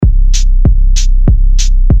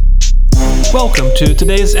Welcome to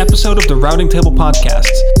today's episode of the Routing Table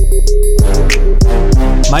Podcast.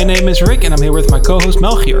 My name is Rick and I'm here with my co-host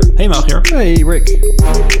Melchior. Hey Melchior. Hey Rick.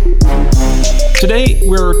 Today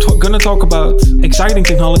we're going to talk about exciting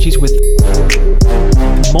technologies with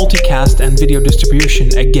multicast and video distribution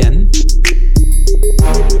again.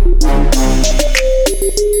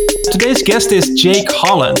 Today's guest is Jake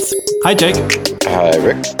Holland. Hi Jake. Hi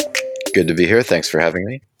Rick. Good to be here. Thanks for having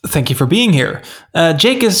me. Thank you for being here.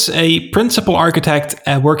 Jake is a principal architect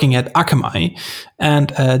working at Akamai.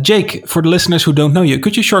 And Jake, for the listeners who don't know you,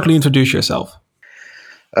 could you shortly introduce yourself?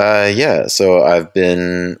 So I've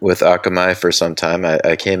been with Akamai for some time.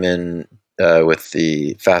 I came in with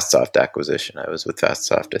the FastSoft acquisition. I was with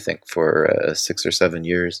FastSoft, I think, for 6 or 7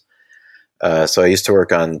 years. So I used to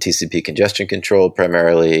work on TCP congestion control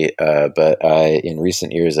primarily, but in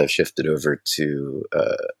recent years, I've shifted over to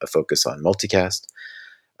a focus on multicast.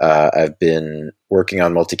 I've been working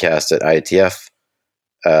on multicast at IETF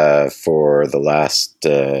for the last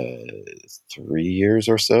 3 years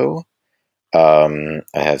or so. I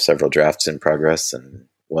have several drafts in progress and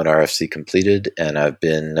one RFC completed, and I've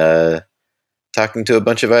been talking to a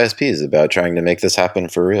bunch of ISPs about trying to make this happen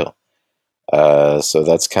for real. So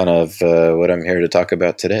that's kind of what I'm here to talk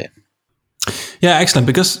about today. Yeah, excellent.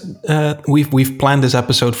 Because we've planned this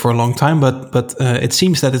episode for a long time, but it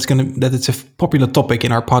seems that it's a popular topic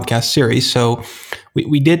in our podcast series. So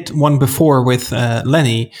we did one before with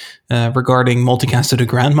Lenny regarding multicast to the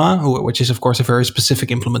grandma, which is of course a very specific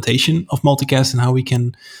implementation of multicast and how we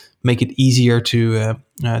can make it easier to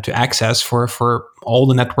access for all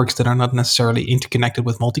the networks that are not necessarily interconnected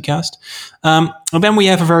with multicast. And then we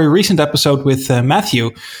have a very recent episode with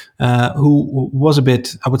Matthew, who was a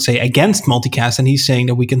bit, I would say, against multicast, and he's saying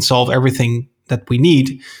that we can solve everything that we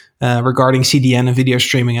need regarding CDN and video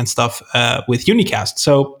streaming and stuff with unicast.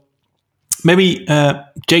 So maybe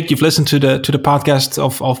Jake, you've listened to the podcast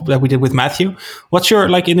of that we did with Matthew. What's your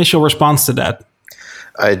initial response to that?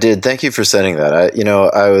 I did. Thank you for sending that.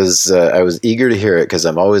 I was eager to hear it because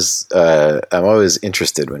I'm always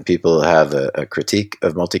interested when people have a critique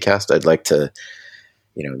of multicast. I'd like to,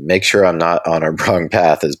 make sure I'm not on a wrong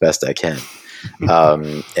path as best I can.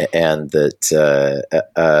 And that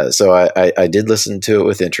so I did listen to it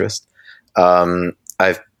with interest.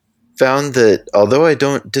 I've found that although I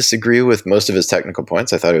don't disagree with most of his technical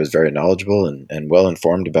points, I thought he was very knowledgeable and well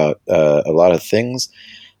informed about a lot of things.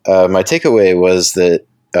 My takeaway was that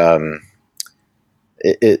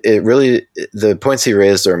it really, the points he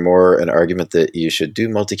raised are more an argument that you should do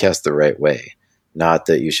multicast the right way, not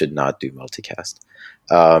that you should not do multicast.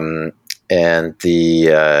 And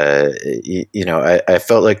I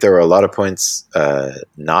felt like there were a lot of points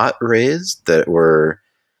not raised that were,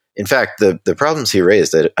 in fact, the problems he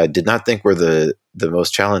raised I did not think were the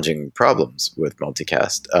most challenging problems with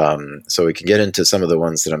multicast. So we can get into some of the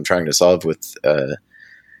ones that I'm trying to solve with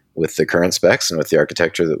the current specs and with the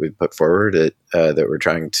architecture that we've put forward that we're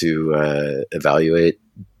trying to evaluate,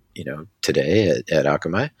 today at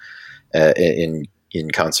Akamai in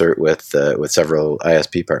concert with several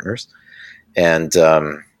ISP partners, and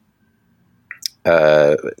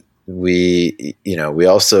we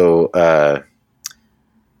also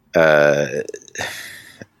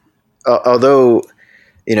although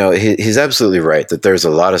he's absolutely right that there's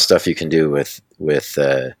a lot of stuff you can do with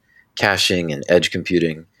caching and edge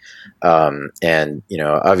computing. And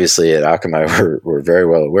obviously at Akamai, we're very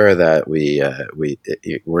well aware of that.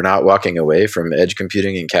 We're not walking away from edge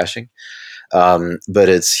computing and caching, but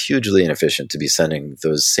it's hugely inefficient to be sending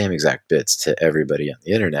those same exact bits to everybody on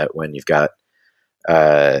the internet when you've got,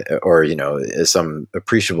 some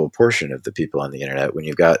appreciable portion of the people on the internet when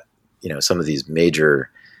you've got, some of these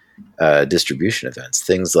major distribution events,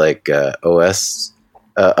 things like OS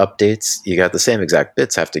updates. You got the same exact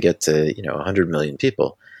bits have to get to 100 million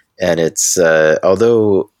people. And it's,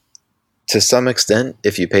 although to some extent,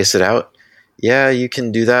 if you pace it out, yeah, you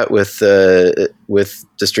can do that with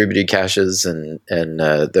distributed caches, and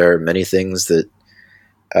there are many things that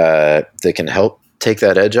can help take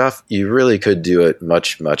that edge off. You really could do it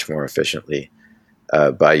much, much more efficiently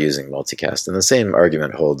by using multicast. And the same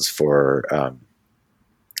argument holds for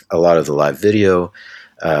a lot of the live video,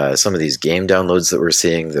 some of these game downloads that we're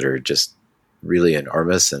seeing that are just really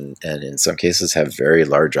enormous and in some cases have very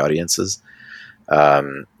large audiences.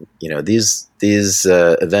 These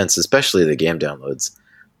events, especially the game downloads,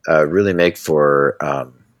 really make for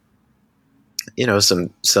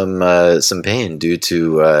some pain due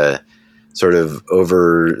to sort of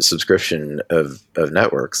over subscription of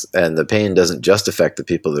networks, and the pain doesn't just affect the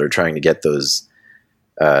people that are trying to get those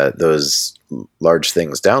those large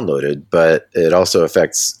things downloaded, but it also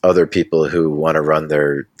affects other people who want to run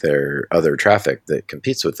their other traffic that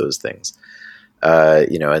competes with those things.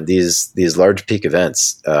 And these large peak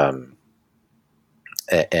events, and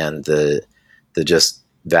the just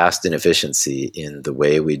vast inefficiency in the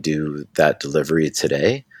way we do that delivery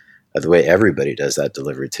today, the way everybody does that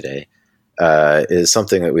delivery today, is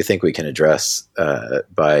something that we think we can address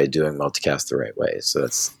by doing multicast the right way. So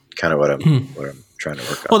that's kind of what I'm trying to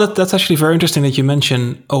work on. Well, that's actually very interesting that you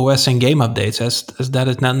mention OS and game updates, as that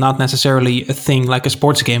is not necessarily a thing like a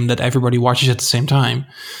sports game that everybody watches at the same time.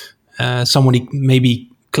 Somebody may be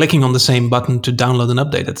clicking on the same button to download an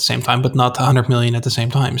update at the same time, but not 100 million at the same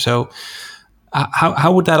time. So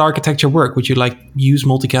how would that architecture work? Would you use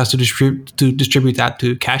multicast to distribute that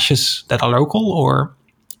to caches that are local, or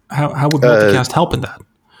how would multicast help in that?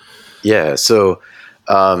 Yeah, so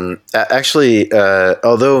actually,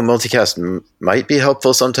 although multicast might be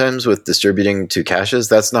helpful sometimes with distributing to caches,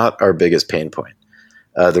 that's not our biggest pain point.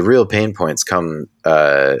 The real pain points come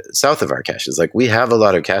south of our caches. Like, we have a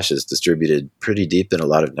lot of caches distributed pretty deep in a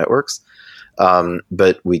lot of networks,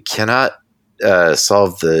 but we cannot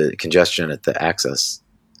solve the congestion at the access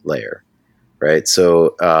layer, right?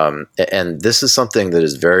 So, and this is something that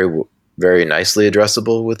is very, very nicely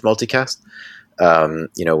addressable with multicast.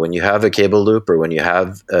 When you have a cable loop or when you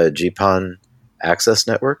have a GPON access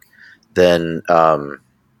network, then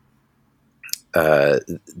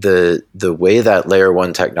the way that layer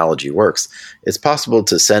one technology works, it's possible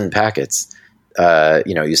to send packets.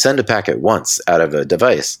 You send a packet once out of a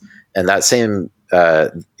device, and that same,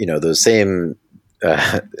 those same,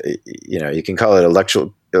 you can call it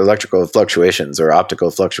electrical fluctuations or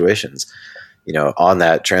optical fluctuations, on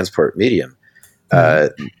that transport medium.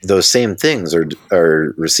 Those same things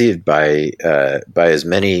are received by as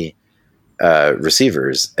many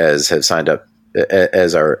receivers as have signed up,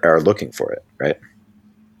 as are looking for it, right?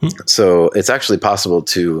 So it's actually possible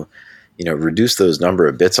to, reduce those number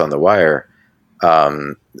of bits on the wire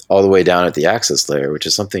all the way down at the access layer, which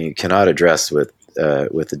is something you cannot address with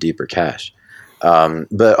the deeper cache.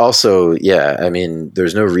 But also,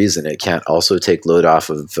 there's no reason it can't also take load off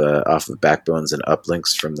of backbones and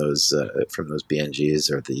uplinks from those BNGs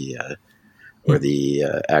or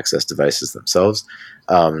the access devices themselves.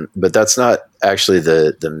 But that's not actually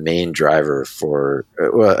the main driver for.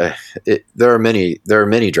 There are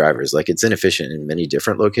many drivers. Like, it's inefficient in many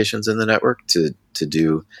different locations in the network to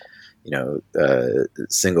do,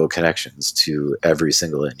 single connections to every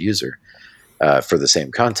single end user. For the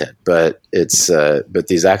same content, but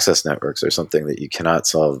these access networks are something that you cannot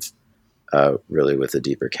solve really with a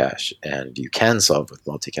deeper cache, and you can solve with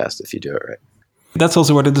multicast if you do it right. That's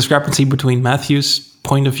also where the discrepancy between Matthew's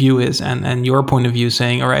point of view is and your point of view,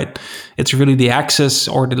 saying, all right, it's really the access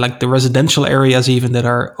or the residential areas even that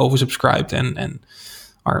are oversubscribed and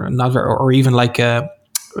are not very, or even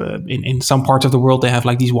in some parts of the world they have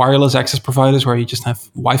these wireless access providers where you just have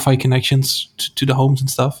Wi-Fi connections to the homes and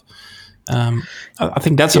stuff. I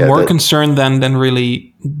think that's a more concern than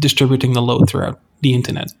really distributing the load throughout the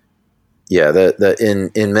internet. Yeah, that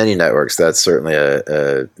in many networks, that's certainly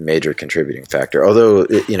a major contributing factor. Although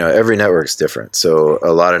every network's different, so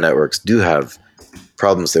a lot of networks do have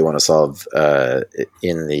problems they want to solve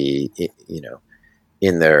in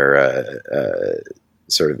their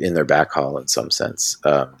sort of in their backhaul in some sense.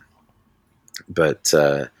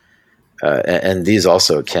 And these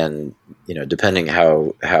also can, depending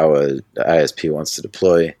how a ISP wants to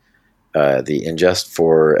deploy the ingest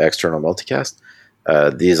for external multicast,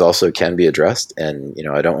 these also can be addressed. And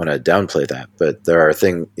I don't want to downplay that, but there are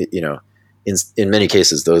things, in many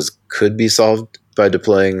cases, those could be solved by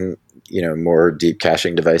deploying more deep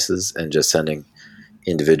caching devices and just sending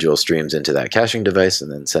individual streams into that caching device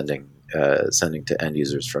and then sending to end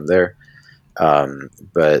users from there.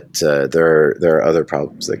 But there are other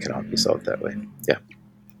problems that cannot be solved that way. Yeah.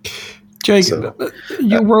 Jake,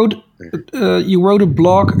 you wrote a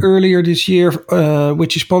blog earlier this year,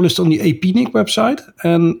 which is published on the APNIC website,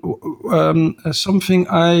 and something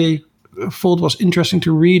I thought was interesting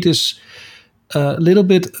to read is a little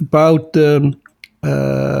bit about the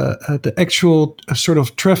actual sort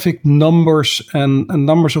of traffic numbers and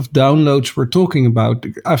numbers of downloads we're talking about.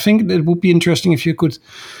 I think it would be interesting if you could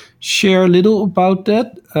share a little about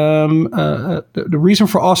that. The reason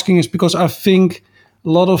for asking is because I think a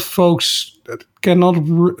lot of folks cannot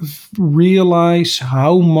realize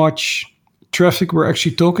how much traffic we're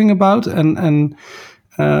actually talking about, and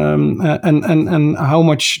how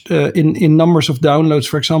much in numbers of downloads.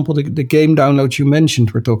 For example, the game downloads you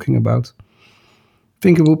mentioned, we're talking about.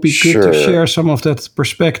 think it would be good to share some of that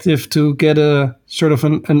perspective to get a sort of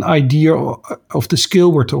an idea of the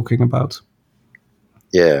scale we're talking about.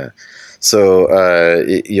 Yeah. So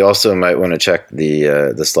you also might want to check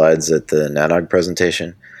the slides at the Nanog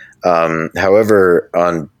presentation. However,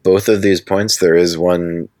 on both of these points, there is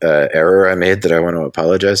one error I made that I want to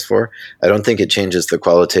apologize for. I don't think it changes the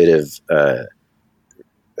qualitative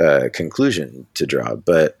conclusion to draw,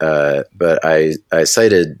 but I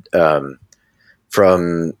cited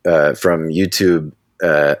from YouTube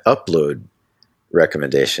upload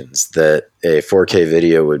recommendations that a 4K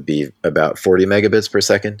video would be about 40 megabits per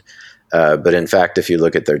second. But in fact, if you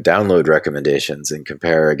look at their download recommendations and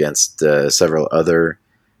compare against several other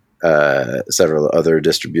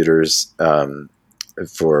distributors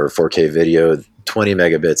for 4K video, 20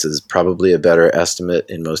 megabits is probably a better estimate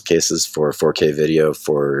in most cases for 4K video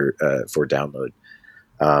for download.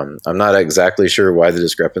 I'm not exactly sure why the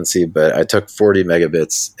discrepancy, but I took 40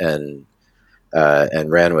 megabits and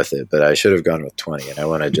ran with it, but I should have gone with 20. And I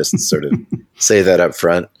want to just sort of say that up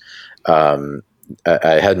front.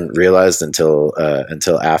 I hadn't realized until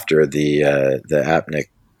after the Apnic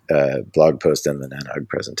blog post and the Nanog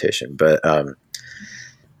presentation, but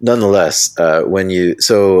nonetheless,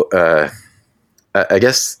 I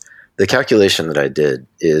guess the calculation that I did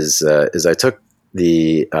is I took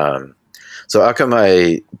the so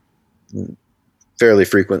Akamai fairly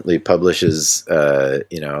frequently publishes a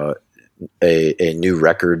new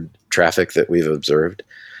record traffic that we've observed,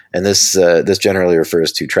 and this generally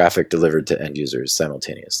refers to traffic delivered to end users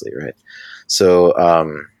simultaneously, right? So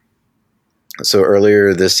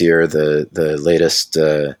earlier this year, the latest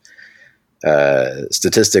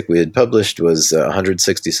statistic we had published was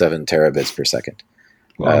 167 terabits per second.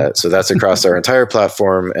 Wow. So that's across our entire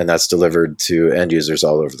platform, and that's delivered to end users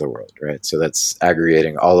all over the world, right? So that's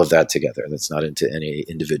aggregating all of that together. That's not into any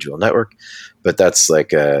individual network, but that's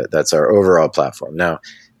that's our overall platform. Now,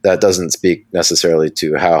 that doesn't speak necessarily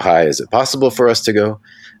to how high is it possible for us to go.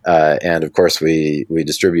 And of course, we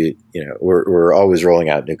distribute. We're always rolling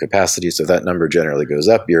out new capacity, so that number generally goes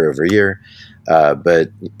up year over year.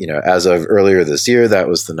 But as of earlier this year, that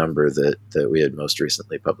was the number that we had most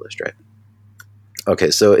recently published, right?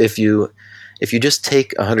 Okay, so if you just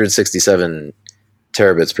take 167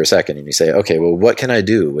 terabits per second and you say, okay, well, what can I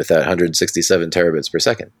do with that 167 terabits per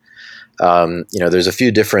second? There's a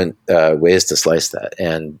few different ways to slice that,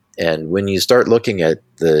 and when you start looking at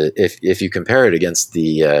if you compare it against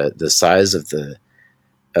the size of the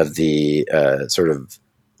sort of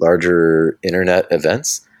larger internet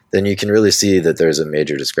events, then you can really see that there's a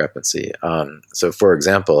major discrepancy. So, for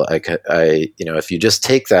example, if you just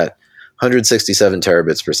take that 167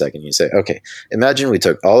 terabits per second, you say, okay, imagine we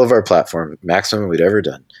took all of our platform, maximum we'd ever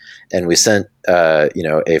done, and we sent a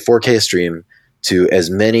 4K stream to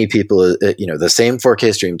as many people, the same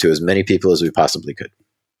 4K stream to as many people as we possibly could.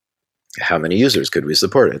 How many users could we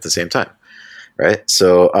support at the same time, right?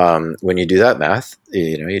 So when you do that math,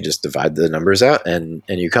 you just divide the numbers out, and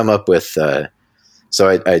you come up with. So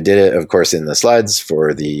I did it, of course, in the slides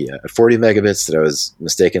for the 40 megabits that I was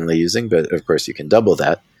mistakenly using, but of course you can double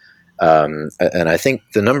that. And I think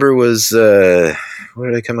the number was, what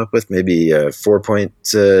did I come up with? Maybe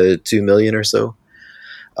 4.2 million or so.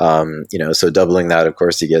 So doubling that, of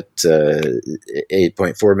course, you get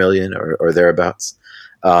 8.4 million or thereabouts.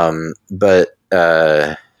 So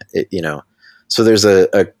there's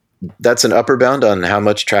that's an upper bound on how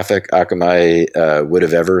much traffic Akamai would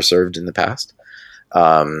have ever served in the past.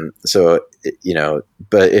 But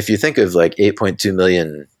if you think of like 8.2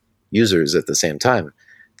 million users at the same time,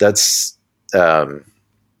 that's, the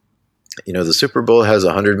Super Bowl has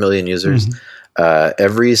 100 million users. Mm-hmm.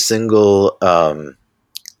 Every single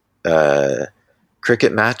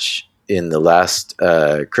cricket match in the last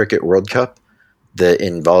Cricket World Cup that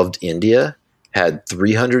involved India had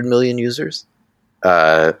 300 million users.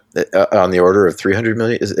 On the order of 300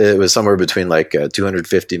 million. It was somewhere between like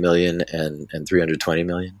 250 million and 320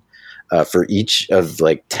 million for each of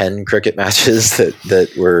like 10 cricket matches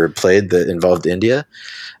that were played that involved India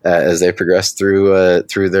as they progressed through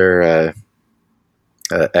their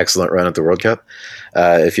excellent run at the World Cup.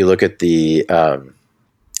 If you look at the I'm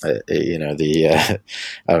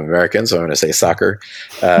American, so I'm going to say soccer.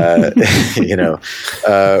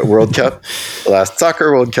 World Cup. The last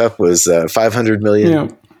soccer World Cup was 500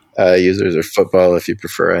 million users, or football, if you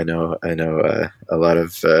prefer. I know. A lot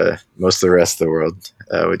of most of the rest of the world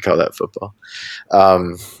would call that football.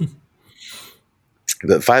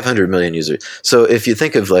 But 500 million users. So if you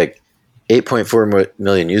think of like 8.4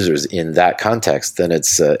 million users in that context, then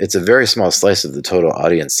it's a very small slice of the total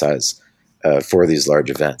audience size for these large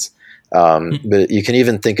events. But you can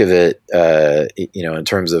even think of it, in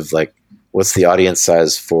terms of like, what's the audience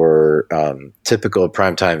size for typical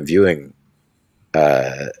primetime viewing?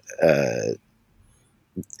 The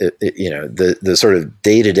sort of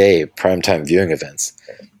day-to-day primetime viewing events.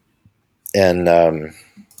 And I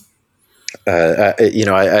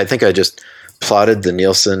think I just plotted the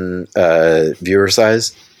Nielsen viewer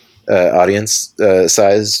size, audience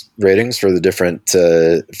size ratings for the different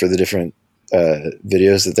videos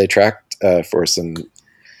that they tracked for some,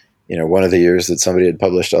 one of the years that somebody had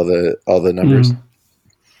published all the numbers,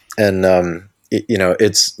 and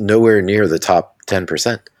it's nowhere near the top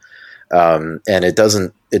 10%, and it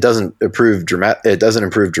doesn't improve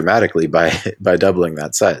dramatically by doubling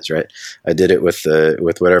that size, right? I did it with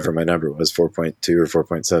whatever my number was, 4.2 or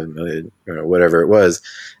 4.7 million, whatever it was,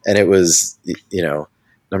 and it was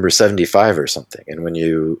number 75 or something. And when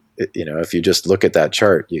if you just look at that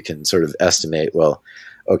chart, you can sort of estimate, well,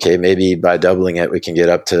 okay, maybe by doubling it, we can get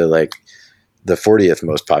up to like the 40th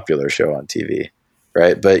most popular show on TV,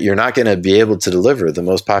 right? But you're not going to be able to deliver the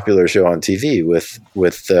most popular show on TV with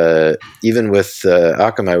even with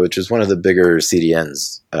Akamai, which is one of the bigger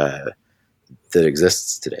CDNs that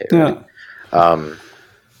exists today, right? Yeah.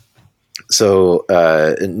 So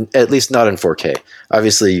at least not in 4K.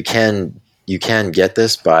 Obviously, you can get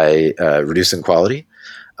this by reducing quality,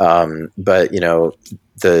 but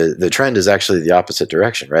the trend is actually the opposite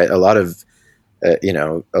direction, right? A lot of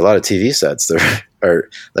TV sets there are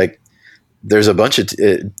like, there's a bunch of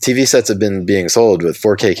TV sets have been being sold with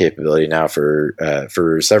 4K capability now for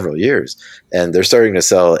several years, and they're starting to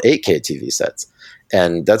sell 8K TV sets,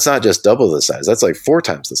 and that's not just double the size; that's like 4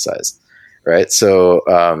 times the size, right? So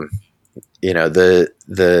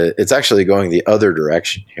it's actually going the other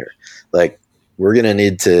direction here. Like, we're going to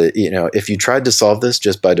need to, if you tried to solve this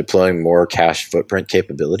just by deploying more cache footprint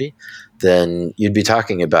capability, then you'd be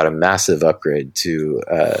talking about a massive upgrade to,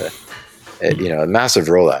 a massive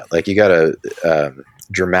rollout. Like, you got to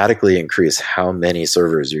dramatically increase how many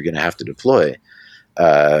servers you're going to have to deploy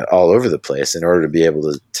all over the place in order to be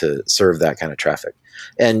able to serve that kind of traffic.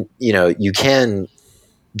 And, you can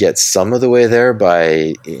get some of the way there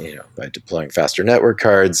by deploying faster network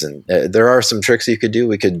cards, and there are some tricks you could do.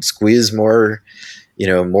 We could squeeze more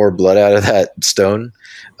blood out of that stone,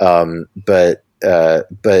 but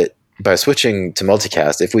by switching to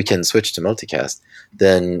multicast, if we can switch to multicast,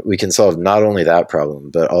 then we can solve not only that problem,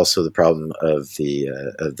 but also the problem of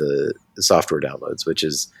the software downloads, which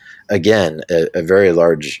is, again, a very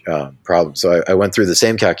large problem. So I went through the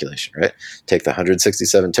same calculation, right? Take the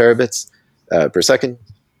 167 terabits per second.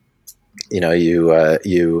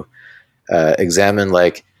 You examine,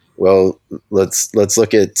 like, well, let's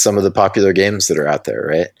look at some of the popular games that are out there,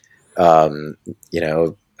 right? I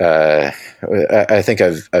think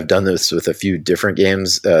I've done this with a few different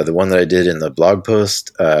games. The one that I did in the blog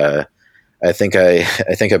post, I think I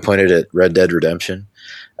pointed at Red Dead Redemption.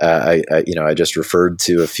 I just referred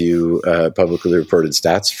to a few publicly reported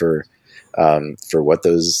stats for what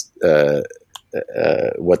those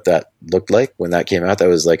what that looked like when that came out. That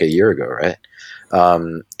was like a year ago, right?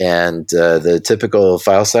 And the typical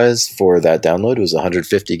file size for that download was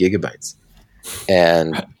 150 gigabytes.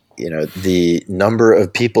 And the number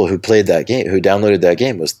of people who played that game, who downloaded that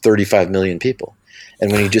game, was 35 million people.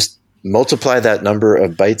 And when you just multiply that number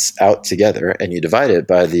of bytes out together and you divide it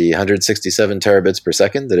by the 167 terabits per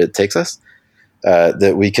second that it takes us,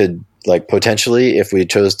 that we could, like, potentially, if we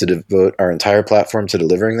chose to devote our entire platform to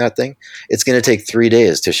delivering that thing, it's going to take 3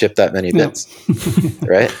 days to ship that many bits,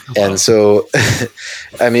 right? Wow. And so,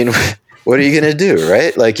 I mean, what are you going to do,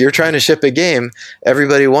 right? Like, you're trying to ship a game,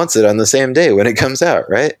 everybody wants it on the same day when it comes out,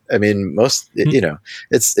 right? I mean,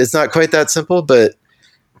 it's not quite that simple, but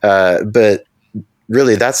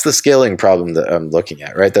really, that's the scaling problem that I'm looking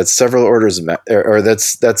at, right? That's several orders of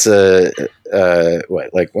that's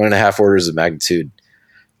like 1.5 orders of magnitude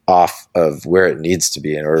off of where it needs to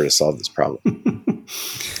be in order to solve this problem.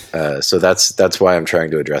 So that's why I'm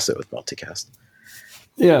trying to address it with multicast.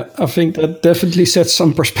 Yeah, I think that definitely sets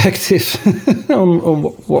some perspective on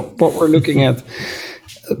what we're looking at.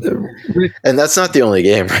 And that's not the only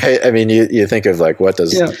game, right? I mean, you think of, like, what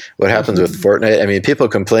happens with Fortnite. I mean, people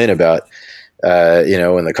complain about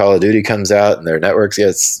when the Call of Duty comes out and their networks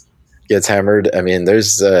gets hammered. I mean,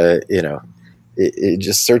 there's you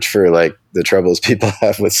just search for, like, the troubles people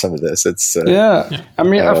have with some of this. It's I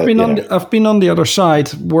mean, I've been on the other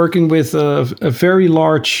side, working with a very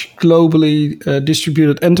large, globally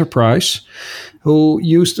distributed enterprise who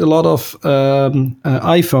used a lot of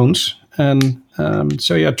iPhones, and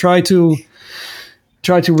try to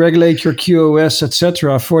try to regulate your QoS,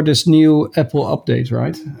 etc., for this new Apple update,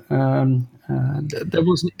 right? That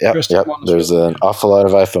was an interesting one. There's an awful lot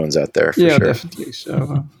of iPhones out there, for sure. Definitely.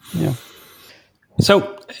 So, yeah.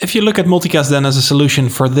 So if you look at multicast then as a solution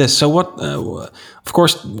for this, so what? Of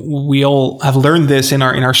course, we all have learned this in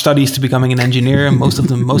our studies to becoming an engineer, and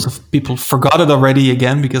most of people forgot it already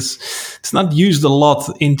again because it's not used a lot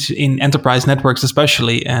in enterprise networks,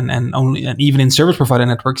 especially, and even in service provider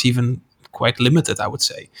networks, even quite limited, I would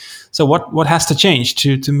say. So what has to change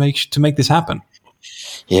to make this happen?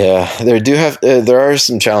 Yeah, there are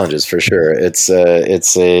some challenges for sure. It's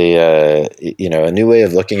a new way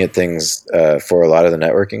of looking at things for a lot of the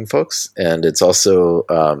networking folks, and it's also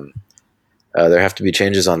there have to be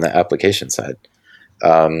changes on the application side.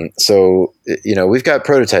 So we've got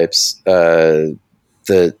prototypes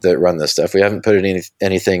that run this stuff. We haven't put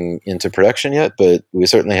anything into production yet, but we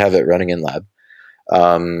certainly have it running in lab.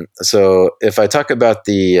 So if I talk about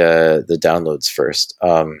the downloads first.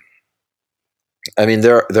 I mean,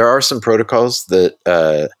 there are some protocols that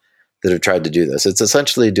have tried to do this. It's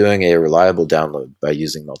essentially doing a reliable download by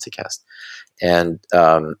using multicast, and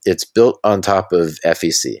it's built on top of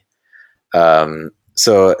FEC.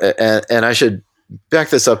 So, and I should back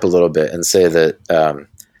this up a little bit and say that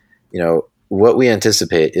what we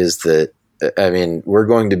anticipate is that we're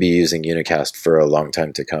going to be using unicast for a long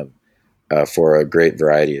time to come. For a great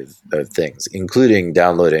variety of things, including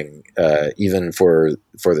downloading, even for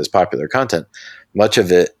this popular content. Much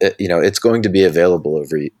of it, it's going to be available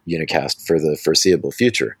over unicast for the foreseeable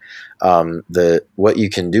future. What you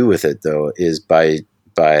can do with it, though, is by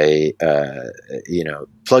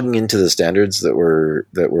plugging into the standards that we're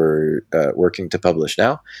working to publish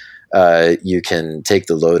now. You can take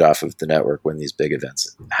the load off of the network when these big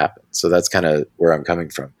events happen. So that's kind of where I'm coming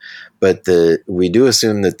from. But we do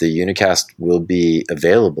assume that the unicast will be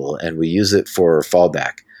available, and we use it for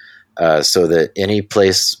fallback, so that any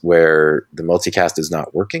place where the multicast is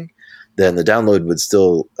not working, then the download would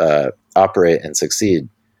still operate and succeed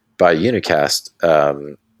by unicast.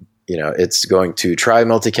 It's going to try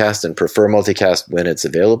multicast and prefer multicast when it's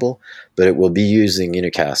available, but it will be using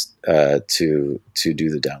unicast to do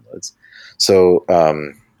the downloads. So,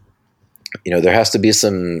 there has to be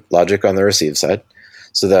some logic on the receive side.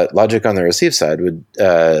 So that logic on the receive side would,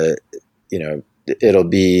 it'll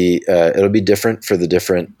be different for the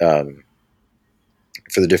different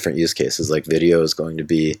use cases. Like video is going to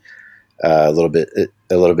be a little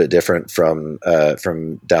bit different from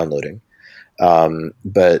downloading.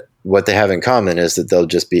 But what they have in common is that they'll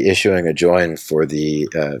just be issuing a join for the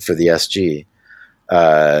SG,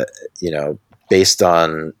 based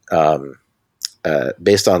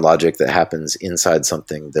on logic that happens inside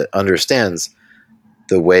something that understands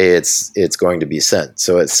the way it's going to be sent.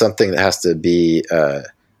 So it's something that has to be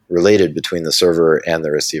related between the server and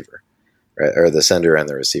the receiver, right? Or the sender and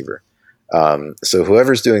the receiver. So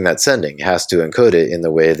whoever's doing that sending has to encode it in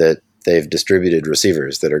the way that they've distributed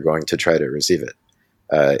receivers that are going to try to receive it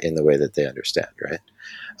in the way that they understand, right?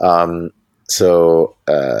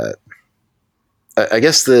 I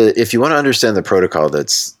guess if you want to understand the protocol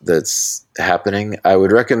that's happening, I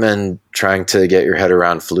would recommend trying to get your head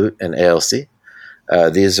around Flute and ALC.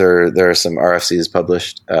 There are some RFCs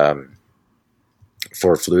published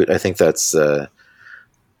for Flute. I think that's file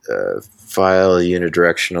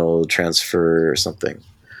unidirectional transfer or something.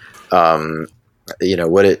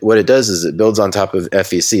 What it does is it builds on top of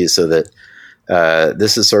FEC, so that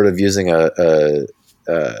this is sort of using a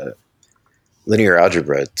linear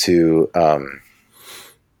algebra to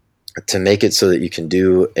make it so that you can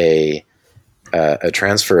do a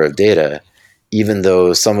transfer of data, even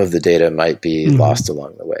though some of the data might be lost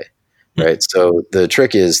along the way, right? So the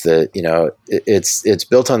trick is that it's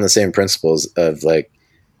built on the same principles of, like,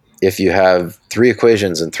 if you have 3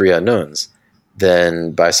 equations and 3 unknowns,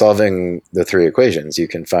 then by solving the 3 equations, you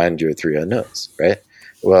can find your 3 unknowns, right?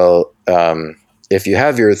 Well, if you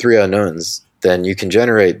have your 3 unknowns, then you can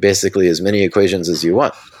generate basically as many equations as you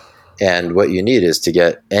want. And what you need is to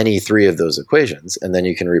get any 3 of those equations, and then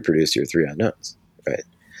you can reproduce your 3 unknowns, right?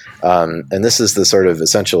 And this is the sort of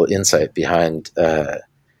essential insight behind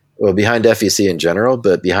FEC in general,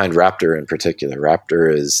 but behind Raptor in particular.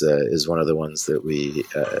 Raptor is one of the ones that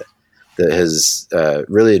that has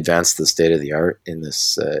really advanced the state of the art in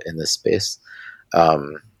this space.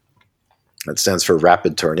 It stands for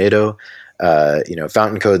Rapid Tornado.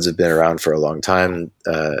 Fountain codes have been around for a long time.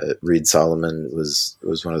 Reed Solomon was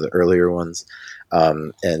one of the earlier ones,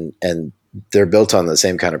 and they're built on the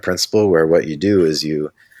same kind of principle, where what you do is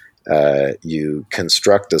you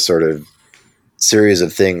construct a sort of series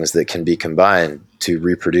of things that can be combined to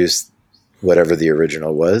reproduce whatever the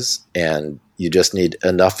original was, and you just need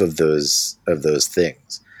enough of those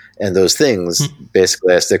things. And those things,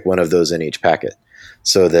 basically, I stick one of those in each packet,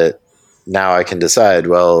 so that now I can decide,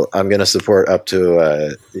 well, I'm going to support up to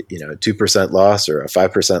a 2% loss or a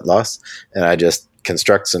 5% loss, and I just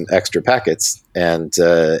construct some extra packets and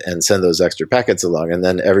send those extra packets along, and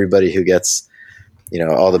then everybody who gets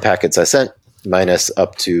all the packets I sent minus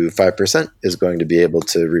up to 5% is going to be able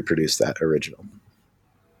to reproduce that original.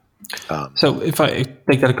 So if I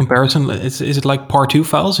take that a comparison, is it like par2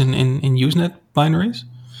 files in Usenet binaries?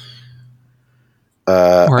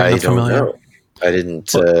 I don't know. I didn't.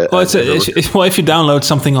 If you download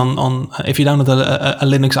something on if you download a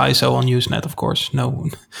Linux ISO on Usenet, of course, no,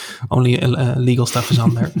 only legal stuff is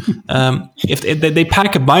on there. If they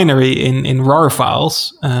pack a binary in RAR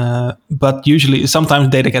files, but usually sometimes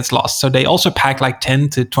data gets lost, so they also pack like 10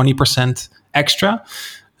 to 20% extra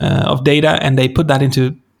of data, and they put that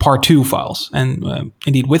into par2 files. And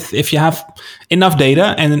indeed, if you have enough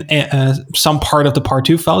data and some part of the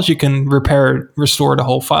par2 files, you can restore the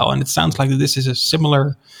whole file. And it sounds like this is a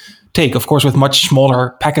similar take, of course, with much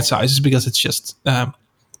smaller packet sizes, because it's just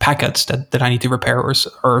packets that I need to repair, or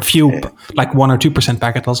a few, like 1 or 2%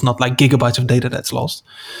 packet loss, not like gigabytes of data that's lost.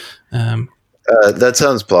 That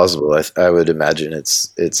sounds plausible. I would imagine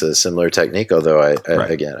it's a similar technique, although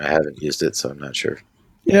again, I haven't used it, so I'm not sure.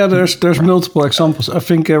 Yeah, there's multiple examples. I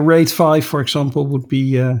think RAID 5, for example, would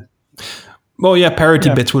be... parity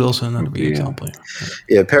bits would also another example.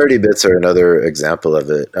 Yeah, parity bits are another example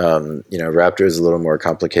of it. Raptor is a little more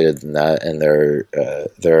complicated than that, and there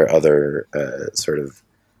are other sort of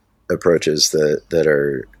approaches that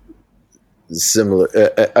are similar.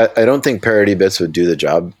 I don't think parity bits would do the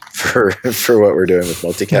job for what we're doing with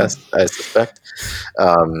multicast, I suspect.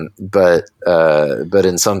 But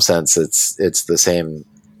in some sense, it's the same.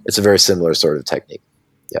 It's a very similar sort of technique.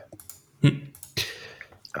 Yeah.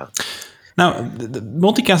 Now, the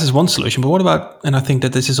multicast is one solution, but what about? And I think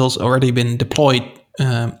that this has also already been deployed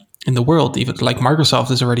in the world. Even like Microsoft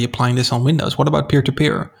is already applying this on Windows. What about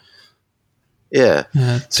peer-to-peer? Yeah.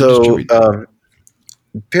 So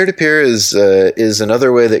peer-to-peer is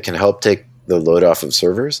another way that can help take the load off of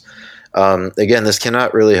servers. Again, this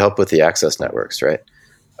cannot really help with the access networks, right?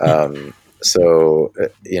 So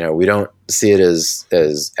we don't see it as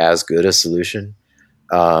good a solution.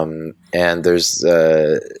 And there's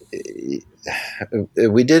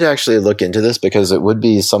we did actually look into this because it would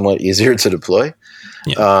be somewhat easier to deploy.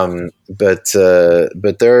 Yeah. But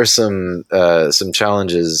there are some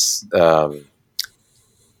challenges. There's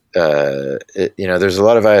a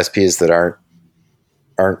lot of ISPs that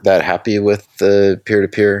aren't that happy with the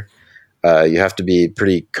peer-to-peer. You have to be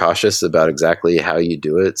pretty cautious about exactly how you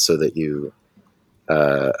do it so that you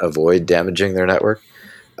avoid damaging their network,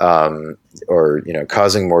 or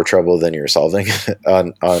causing more trouble than you're solving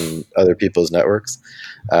on other people's networks.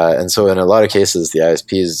 And so in a lot of cases, the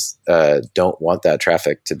ISPs don't want that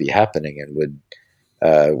traffic to be happening, and would,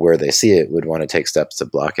 where they see it, would want to take steps to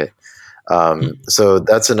block it. So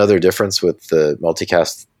that's another difference with the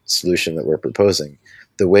multicast solution that we're proposing.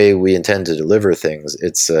 The way we intend to deliver things,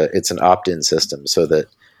 it's an opt-in system, so that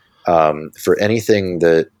for anything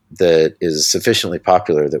that is sufficiently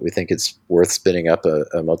popular that we think it's worth spinning up a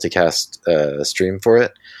multicast stream for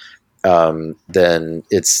it, then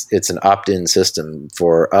it's an opt-in system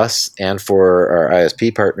for us and for our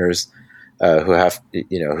ISP partners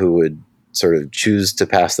who would sort of choose to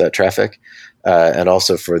pass that traffic, and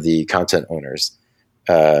also for the content owners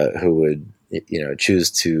who would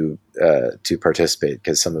choose to participate,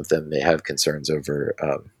 because some of them may have concerns over,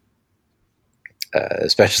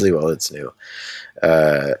 especially while it's new,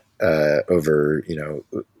 over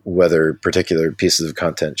whether particular pieces of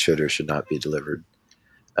content should or should not be delivered.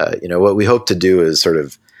 What we hope to do is sort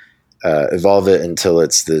of evolve it until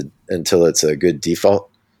it's a good default,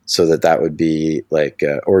 so that would be like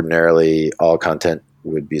ordinarily all content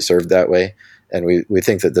would be served that way, and we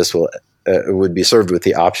think that this would be served with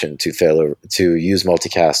the option to use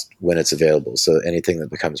multicast when it's available. So anything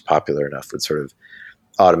that becomes popular enough would sort of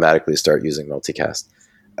automatically start using multicast.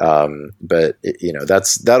 But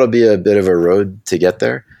that'll be a bit of a road to get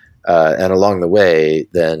there. And along the way,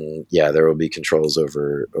 then there will be controls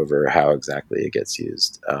over how exactly it gets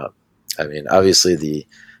used. Obviously the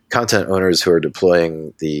content owners who are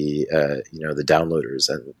deploying the downloaders,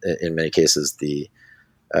 and in many cases the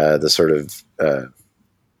sort of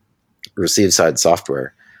receive side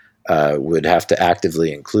software would have to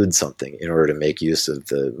actively include something in order to make use of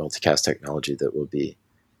the multicast technology that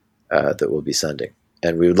we'll be sending.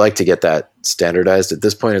 And we would like to get that standardized. At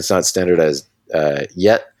this point, it's not standardized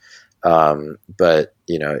yet, but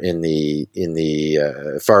in the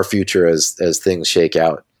far future, as things shake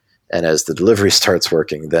out and as the delivery starts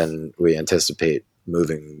working, then we anticipate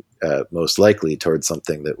moving most likely towards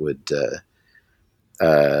something that would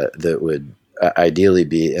ideally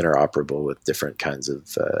be interoperable with different kinds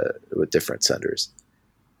of with different senders.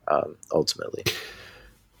 Ultimately,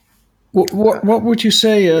 what would you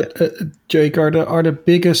say, Jake, are the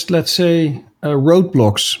biggest, let's say,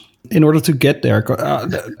 roadblocks in order to get there?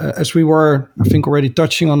 As we were, I think, already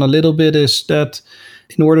touching on a little bit, is that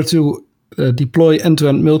in order to deploy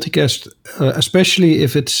end-to-end multicast, especially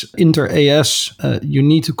if it's inter-AS, you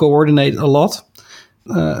need to coordinate a lot,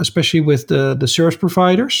 especially with the service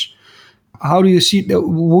providers. How do you see that?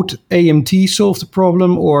 Would AMT solve the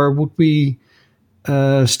problem, or would we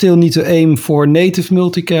still need to aim for native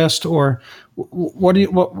multicast, or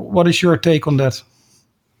what is your take on that?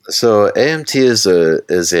 So AMT is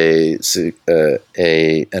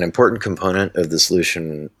an important component of the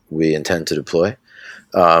solution we intend to deploy.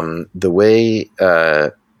 The way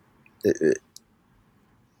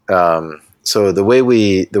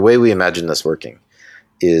we imagine this working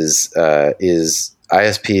is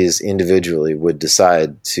ISPs individually would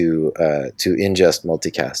decide to ingest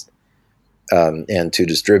multicast and to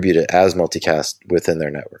distribute it as multicast within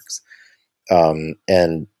their networks,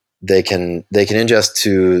 and they can ingest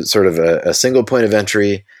to sort of a single point of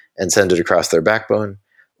entry and send it across their backbone,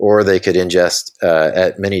 or they could ingest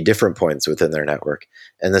at many different points within their network.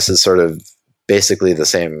 And this is sort of basically the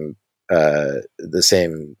same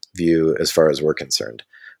view as far as we're concerned,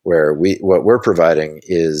 where what we're providing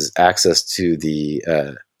is access to the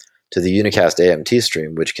unicast AMT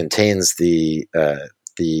stream, which contains the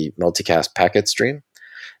multicast packet stream,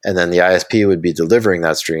 and then the ISP would be delivering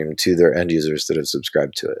that stream to their end users that have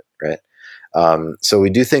subscribed to it, right? So we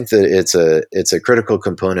do think that it's a critical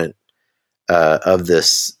component of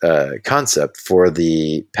this concept for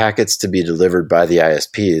the packets to be delivered by the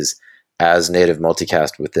ISPs as native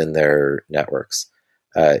multicast within their networks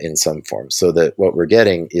in some form, so that what we're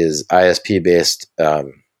getting is ISP-based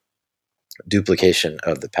duplication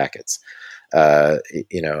of the packets. As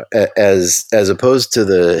opposed to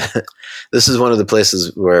this is one of the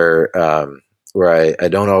places where I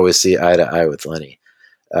don't always see eye to eye with Lenny.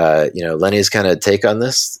 Lenny's kind of take on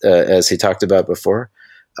this, as he talked about before,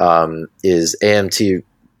 is AMT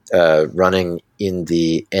running in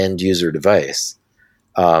the end user device,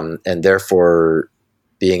 and therefore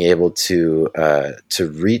being able to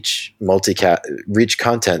reach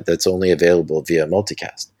content that's only available via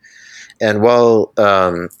multicast. And while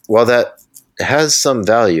that has some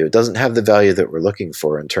value, it doesn't have the value that we're looking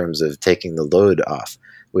for in terms of taking the load off,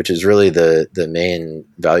 which is really the main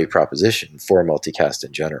value proposition for multicast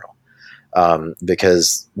in general.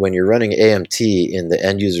 Because when you're running AMT in the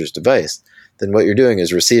end user's device, then what you're doing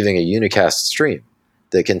is receiving a unicast stream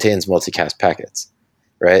that contains multicast packets,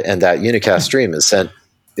 right? And that unicast stream is sent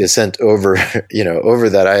over, over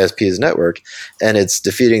that ISP's network, and it's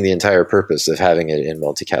defeating the entire purpose of having it in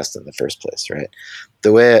multicast in the first place, right?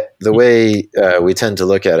 The way we tend to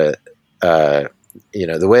look at it, the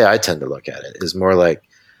way I tend to look at it is more like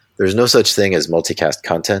there's no such thing as multicast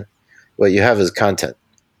content. What you have is content,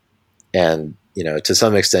 and to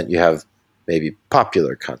some extent you have maybe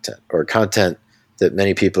popular content or content that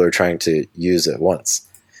many people are trying to use at once.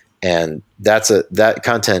 And that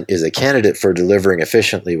content is a candidate for delivering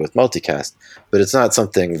efficiently with multicast, but it's not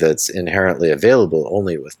something that's inherently available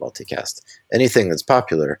only with multicast. Anything that's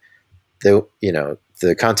popular, the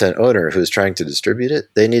content owner who's trying to distribute it,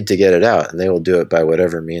 they need to get it out, and they will do it by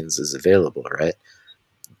whatever means is available, right?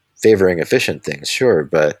 Favoring efficient things, sure,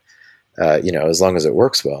 but as long as it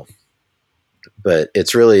works well. But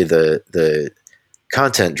it's really the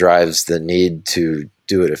content drives the need to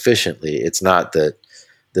do it efficiently. It's not that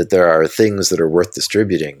there are things that are worth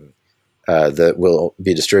distributing that will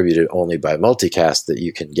be distributed only by multicast that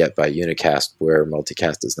you can get by unicast where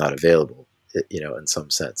multicast is not available, in some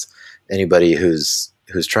sense. Anybody who's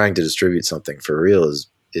trying to distribute something for real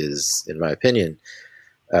is in my opinion,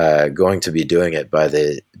 going to be doing it by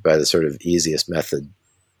the sort of easiest method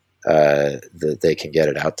that they can get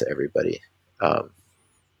it out to everybody.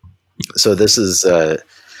 So this is,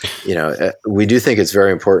 we do think it's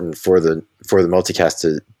very important for the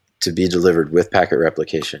multicast to be delivered with packet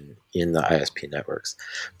replication in the ISP networks,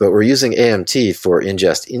 but we're using AMT for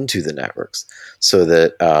ingest into the networks, so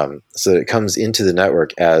that it comes into the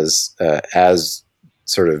network as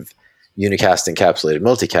sort of unicast encapsulated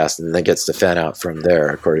multicast, and then gets to fan out from there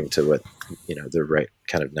according to what the right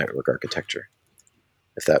kind of network architecture,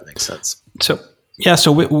 if that makes sense. So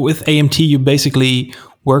with AMT, you basically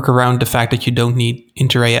work around the fact that you don't need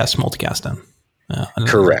inter-AS multicast then.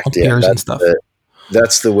 Correct. Pairs and stuff.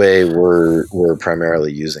 That's the way we're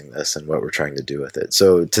primarily using this and what we're trying to do with it.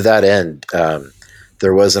 So to that end,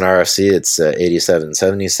 there was an RFC. It's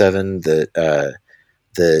 8777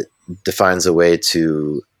 that defines a way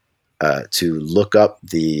to look up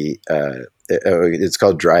the. It's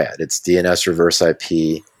called Dryad. It's DNS reverse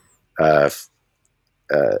IP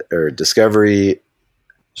or discovery.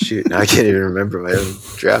 Shoot, now I can't even remember my own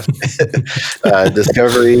draft.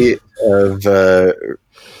 Discovery of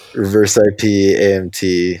reverse IP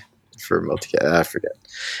AMT for multicast. I forget.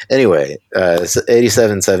 Anyway, it's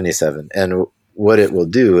 8777, and what it will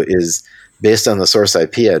do is, based on the source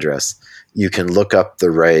IP address, you can look up the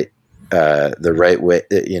right way.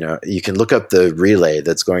 You can look up the relay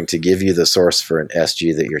that's going to give you the source for an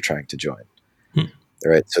SG that you're trying to join.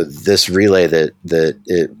 Right. So this relay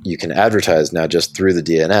that you can advertise now just through the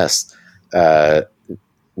DNS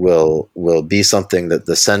will be something that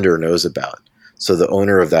the sender knows about. So the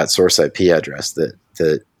owner of that source IP address that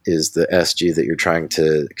is the SG that you're trying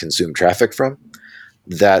to consume traffic from,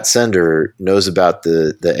 that sender knows about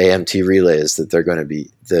the AMT relays that they're going to be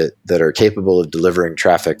that are capable of delivering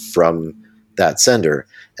traffic from that sender.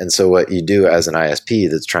 And so what you do as an ISP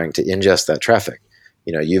that's trying to ingest that traffic,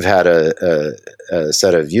 you've had a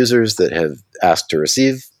set of users that have asked to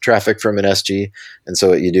receive traffic from an SG, and so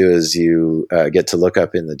what you do is you get to look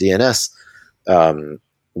up in the DNS,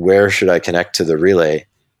 where should I connect to the relay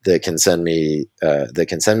that can send me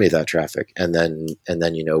that traffic, and then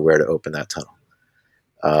where to open that tunnel.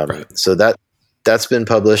 Right. So that's been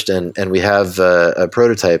published, and we have a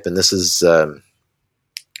prototype, and this is the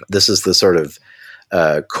sort of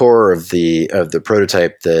core of the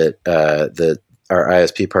prototype that our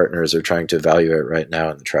ISP partners are trying to evaluate right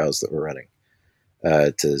now in the trials that we're running,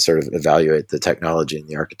 to sort of evaluate the technology and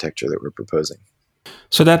the architecture that we're proposing.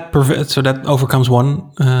 So that overcomes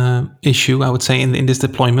one issue, I would say, in this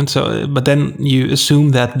deployment. So, but then you assume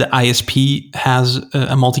that the ISP has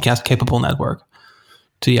a multicast capable network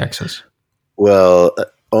to access. Well,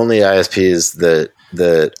 only ISPs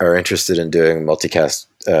that are interested in doing multicast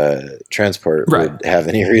transport would have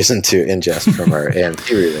any reason to ingest from our AMT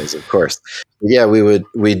relays, of course. Yeah,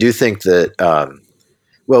 we do think that.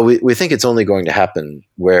 We think it's only going to happen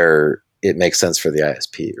where it makes sense for the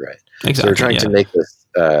ISP, right? Exactly. So we're trying to make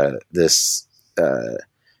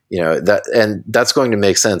that's going to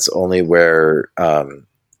make sense only where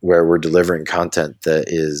we're delivering content that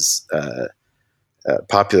is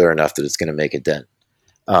popular enough that it's going to make a dent.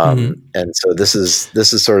 And so this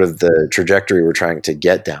is sort of the trajectory we're trying to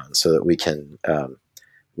get down, so that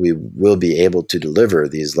we will be able to deliver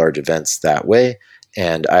these large events that way,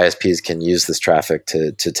 and ISPs can use this traffic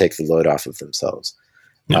to take the load off of themselves.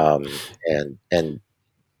 And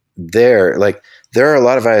there are a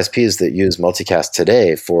lot of ISPs that use multicast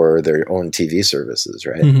today for their own TV services,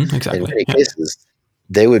 right? Exactly. In many cases,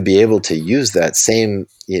 they would be able to use that same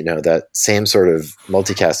sort of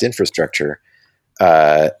multicast infrastructure,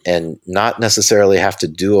 and not necessarily have to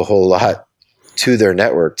do a whole lot to their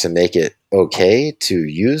network to make it okay to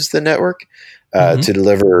use the network to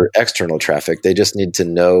deliver external traffic. They just need to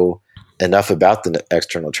know enough about the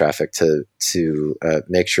external traffic to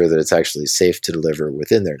make sure that it's actually safe to deliver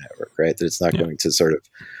within their network, right? That it's not going to sort of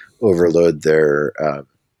overload their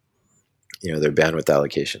their bandwidth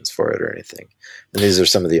allocations for it or anything. And these are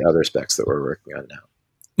some of the other specs that we're working on now.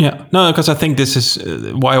 Yeah, no, because I think this is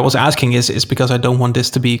why I was asking is because I don't want this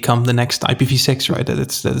to become the next IPv6, right?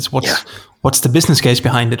 That's what's the business case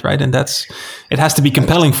behind it, right? And it has to be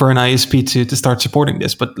compelling for an ISP to start supporting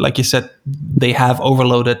this. But like you said, they have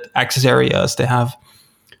overloaded access areas. They have,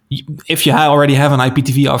 if you already have an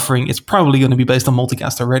IPTV offering, it's probably going to be based on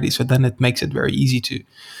multicast already. So then it makes it very easy to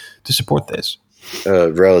support this.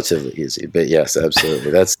 Relatively easy, but yes, absolutely.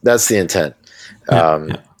 That's the intent.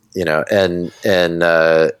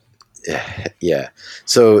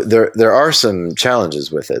 So there are some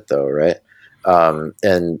challenges with it, though, right?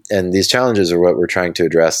 And these challenges are what we're trying to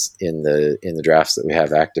address in the drafts that we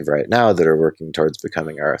have active right now that are working towards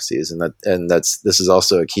becoming RFCs, and this is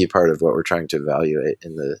also a key part of what we're trying to evaluate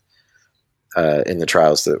in the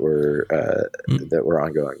trials that we're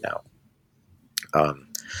ongoing now.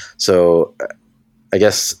 So I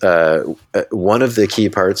guess one of the key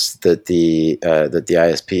parts that the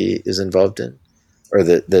ISP is involved in, or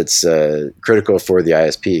that's critical for the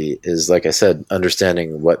ISP, is, like I said,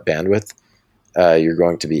 understanding what bandwidth you're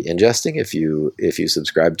going to be ingesting if you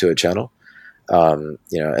subscribe to a channel, and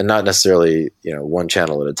not necessarily one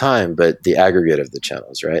channel at a time, but the aggregate of the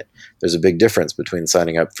channels. Right? There's a big difference between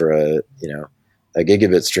signing up for a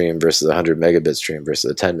gigabit stream versus a 100 megabit stream versus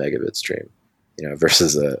a 10 megabit stream.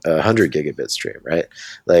 Versus a 100 gigabit stream, right?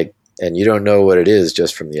 And you don't know what it is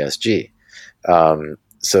just from the SG.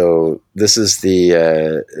 So this is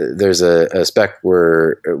there's a spec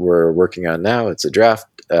we're working on now. It's a draft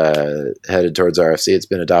headed towards RFC. It's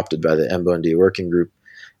been adopted by the MBOND working group,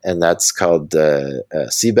 and that's called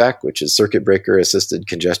CBAC, which is Circuit Breaker Assisted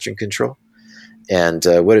Congestion Control. And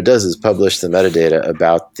what it does is publish the metadata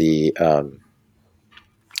about the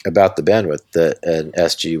bandwidth that an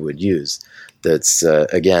SG would use. That's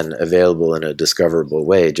again available in a discoverable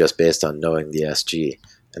way just based on knowing the SG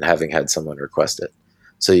and having had someone request it.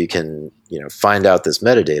 So you can find out this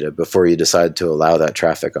metadata before you decide to allow that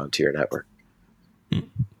traffic onto your network.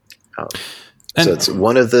 So it's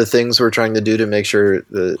one of the things we're trying to do to make sure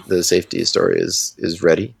the safety story is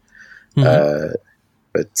ready. Mm-hmm.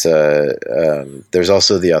 But there's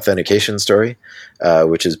also the authentication story,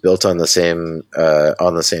 which is built on the same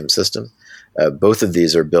system. Both of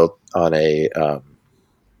these are built on a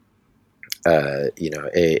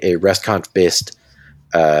RESTconf based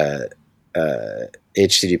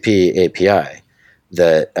HTTP API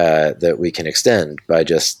that we can extend by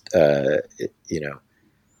just the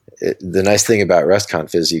nice thing about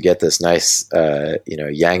RESTconf is you get this nice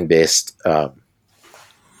Yang based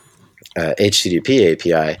HTTP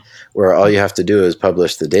API where all you have to do is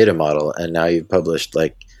publish the data model, and now you've published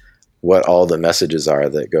what all the messages are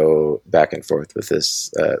that go back and forth with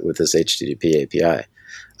this HTTP API.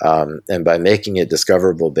 And by making it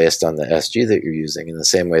discoverable based on the SG that you're using in the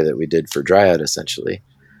same way that we did for Dryad, essentially,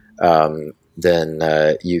 then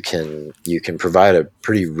you can provide a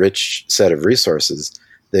pretty rich set of resources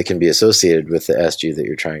that can be associated with the SG that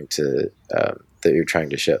you're trying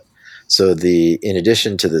to ship. So in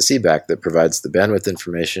addition to the CBAC that provides the bandwidth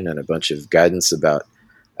information and a bunch of guidance about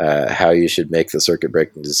how you should make the circuit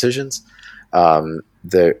breaking decisions,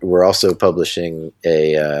 we're also publishing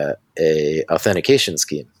a authentication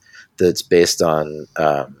scheme that's based on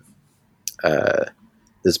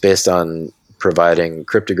providing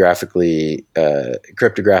cryptographic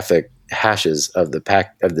hashes of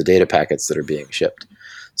the data packets that are being shipped.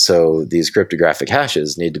 So these cryptographic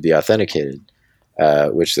hashes need to be authenticated,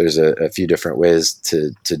 which there's a few different ways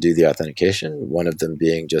to do the authentication. One of them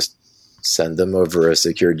being just send them over a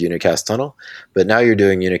secured unicast tunnel. But now you're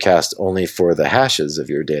doing unicast only for the hashes of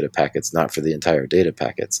your data packets, not for the entire data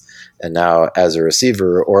packets. And now as a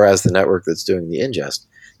receiver or as the network that's doing the ingest,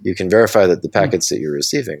 you can verify that the packets that you're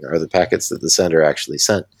receiving are the packets that the sender actually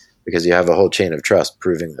sent, because you have a whole chain of trust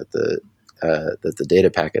proving that the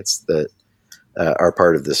data packets that are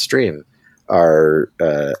part of this stream are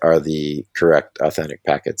the correct authentic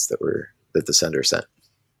packets that the sender sent.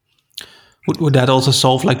 Would that also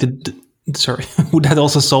solve would that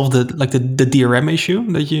also solve the DRM issue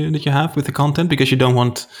that you have with the content, because you don't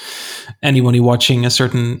want anybody watching a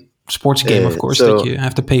certain sports game, of course, that you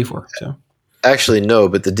have to pay for? So actually, no,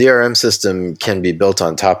 but the DRM system can be built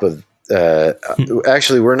on top of.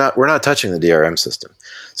 Actually, we're not touching the DRM system.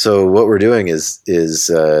 So what we're doing is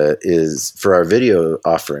for our video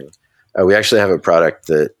offering, we actually have a product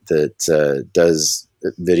that does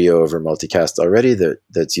video over multicast already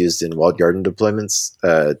that's used in walled garden deployments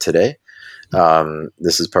today.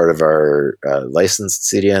 This is part of our licensed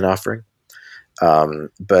CDN offering,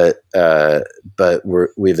 but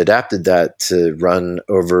we've adapted that to run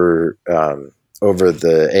over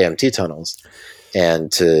the AMT tunnels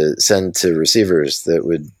and to send to receivers that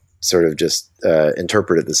would sort of just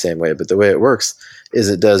interpret it the same way. But the way it works is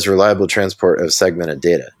it does reliable transport of segmented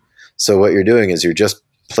data. So what you're doing is you're just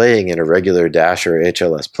playing in a regular Dash or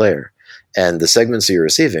HLS player, and the segments you're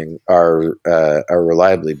receiving are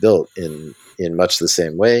reliably built in much the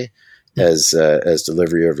same way as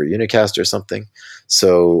delivery over unicast or something.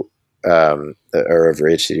 So or over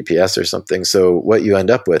HTTPS or something. So what you end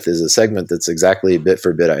up with is a segment that's exactly bit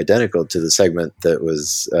for bit identical to the segment that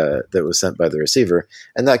was sent by the receiver,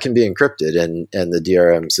 and that can be encrypted, and the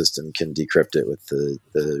DRM system can decrypt it with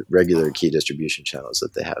the regular key distribution channels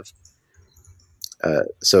that they have.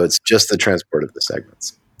 So it's just the transport of the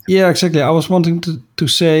segments. Yeah, exactly. I was wanting to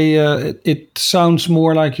say it sounds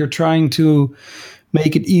more like you're trying to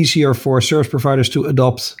make it easier for service providers to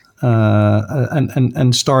adopt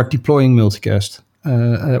and start deploying multicast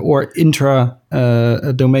or intra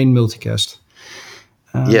domain multicast.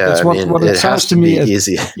 That's what it sounds to me.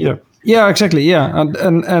 Easy. Yeah, exactly. Yeah,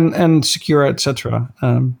 and secure, etc.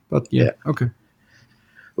 Okay.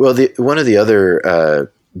 Well, one of the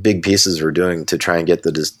other big pieces we're doing to try and get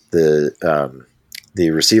the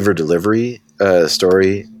receiver delivery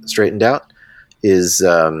story straightened out is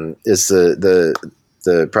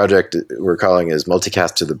the project we're calling is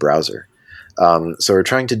multicast to the browser. So we're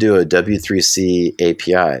trying to do a W3C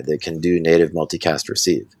API that can do native multicast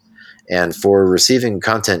receive. And for receiving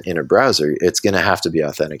content in a browser, it's going to have to be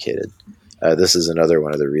authenticated. This is another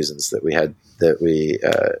one of the reasons that we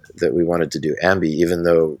wanted to do Ambi, even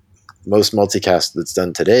though most multicast that's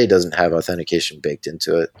done today doesn't have authentication baked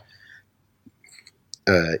into it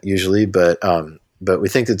usually, but we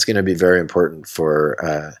think it's going to be very important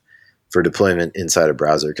for deployment inside a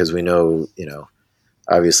browser, because we know,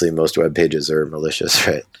 obviously most web pages are malicious,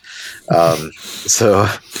 right? So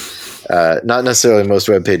not necessarily most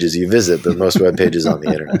web pages you visit, but most web pages on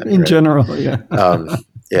the internet in general, yeah.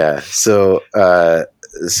 Yeah. So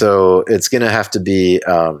it's going to have to be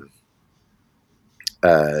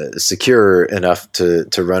secure enough to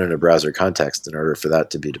run in a browser context in order for that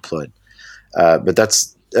to be deployed. But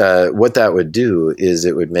that's what that would do is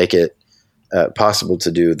it would make it possible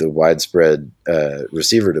to do the widespread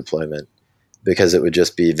receiver deployment, because it would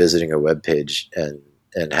just be visiting a web page and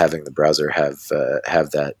having the browser have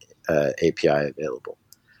that API available.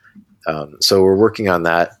 So we're working on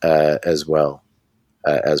that as well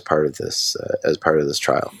as part of this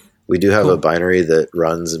trial. We do have a binary that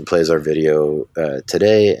runs and plays our video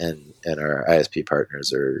today, and our ISP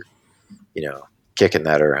partners are, kicking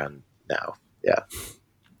that around now. Yeah.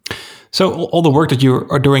 So all the work that you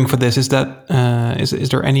are doing for this, is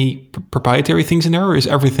there any proprietary things in there, or is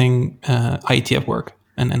everything IETF work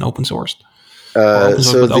and open sourced?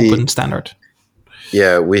 Open standard?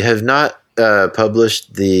 Yeah, we have not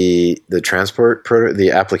published the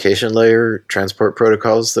the application layer transport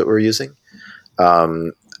protocols that we're using.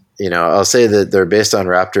 I'll say that they're based on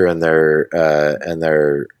Raptor, and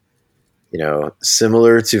they're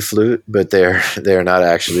similar to Flute, but they're not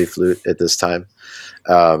actually Flute at this time.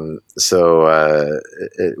 We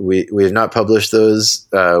have not published those.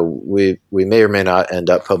 We may or may not end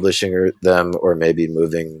up publishing them, or maybe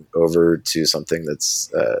moving over to something that's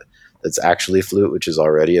actually Flute, which is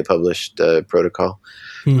already a published protocol.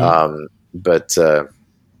 Mm-hmm.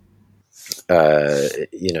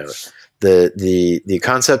 The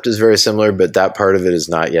concept is very similar, but that part of it is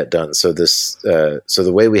not yet done. So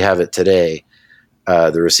the way we have it today,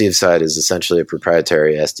 the receive side is essentially a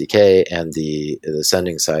proprietary SDK, and the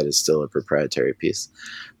sending side is still a proprietary piece.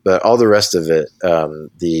 But all the rest of it, and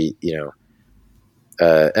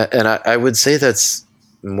I would say that's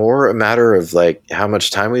more a matter of like how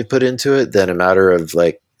much time we put into it than a matter of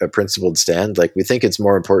like a principled stand. Like, we think it's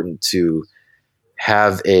more important to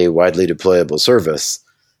have a widely deployable service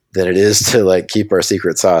than it is to like keep our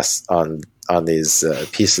secret sauce on these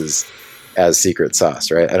pieces as secret sauce,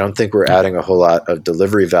 right? I don't think we're adding a whole lot of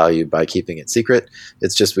delivery value by keeping it secret.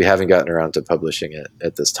 It's just we haven't gotten around to publishing it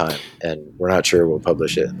at this time, and we're not sure we'll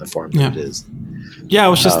publish it in the form that it is. Yeah, I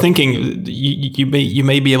was just thinking you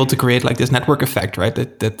may be able to create like this network effect, right?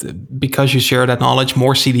 That because you share that knowledge,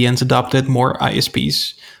 more CDNs adopt it, more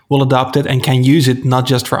ISPs will adopt it and can use it not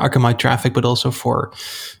just for Akamai traffic, but also for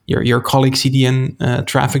your colleague CDN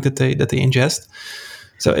traffic that they ingest.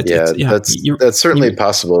 So that's certainly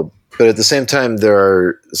possible. But at the same time, there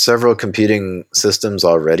are several competing systems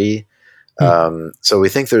already. So we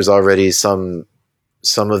think there's already some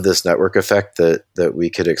of this network effect that we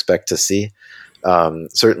could expect to see.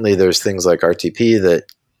 Certainly, there's things like RTP that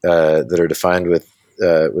are defined with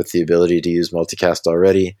the ability to use multicast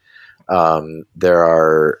already. There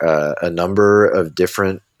are a number of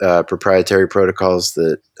different proprietary protocols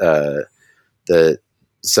that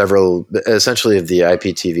several, essentially, of the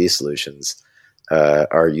IPTV solutions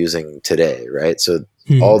are using today, right? So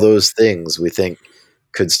all those things we think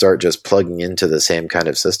could start just plugging into the same kind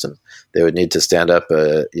of system. They would need to stand up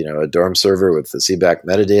a dorm server with the CBAC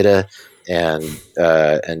metadata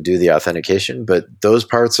and do the authentication. But those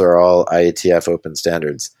parts are all IETF open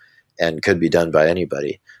standards and could be done by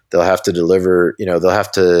anybody. They'll have to deliver, they'll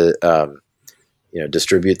have to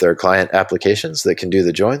distribute their client applications that can do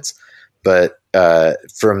the joins. But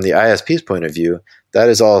from the ISP's point of view, that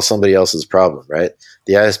is all somebody else's problem, right?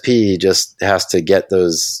 The ISP just has to get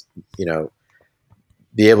those,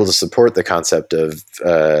 be able to support the concept of,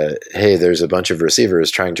 hey, there's a bunch of receivers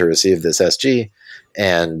trying to receive this SG,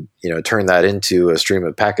 and turn that into a stream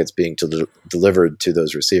of packets being delivered to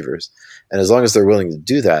those receivers. And as long as they're willing to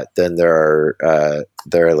do that, then there are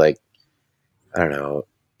like, I don't know,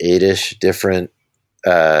 8-ish different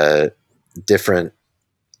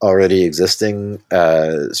already existing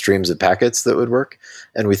streams of packets that would work.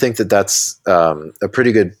 And we think that that's a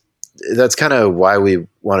pretty good, that's kind of why we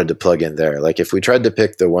wanted to plug in there. Like, if we tried to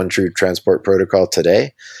pick the one true transport protocol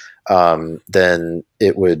today, then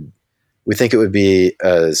we think it would be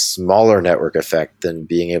a smaller network effect than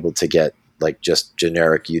being able to get like just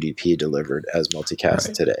generic UDP delivered as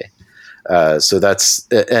multicast today. So that's,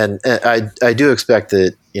 and I do expect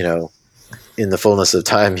that, in the fullness of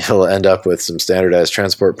time, you'll end up with some standardized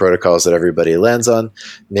transport protocols that everybody lands on,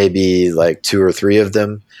 maybe like 2 or 3 of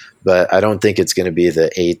them, but I don't think it's going to be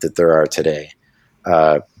the 8 that there are today.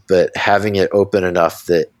 But having it open enough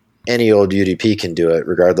that any old UDP can do it,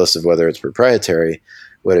 regardless of whether it's proprietary,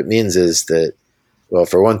 what it means is that, well,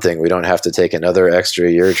 for one thing, we don't have to take another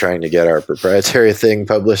extra year trying to get our proprietary thing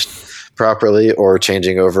published properly or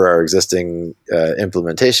changing over our existing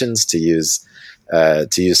implementations to use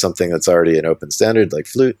something that's already an open standard like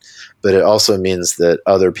Flute. But it also means that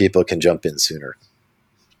other people can jump in sooner.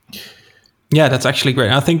 Yeah, that's actually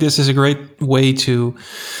great. I think this is a great way to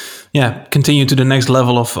continue to the next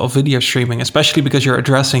level of video streaming, especially because you're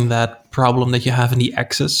addressing that problem that you have in the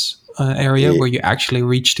access area where you actually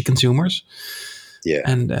reach the consumers.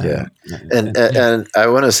 And I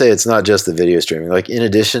want to say it's not just the video streaming. Like, in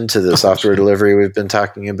addition to the software delivery we've been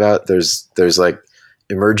talking about, there's like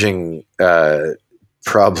emerging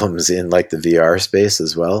problems in like the VR space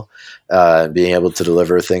as well. Being able to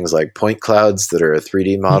deliver things like point clouds that are a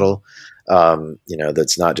 3D model.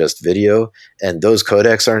 That's not just video, and those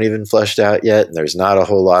codecs aren't even fleshed out yet. And there's not a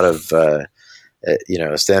whole lot of,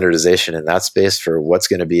 standardization in that space for what's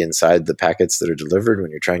going to be inside the packets that are delivered when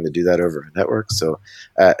you're trying to do that over a network. So,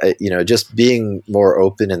 just being more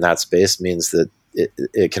open in that space means that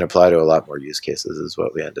it can apply to a lot more use cases is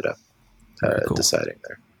what we ended up deciding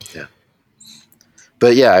there. Yeah.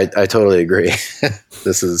 But yeah, I totally agree.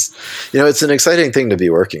 This is, it's an exciting thing to be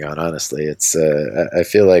working on. Honestly, it's, I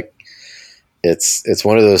feel like, it's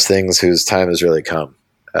one of those things whose time has really come,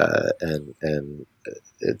 and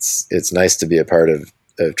it's nice to be a part of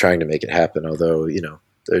trying to make it happen. Although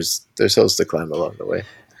there's hills to climb along the way.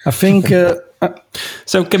 I think.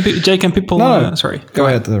 So can people? No, sorry. Go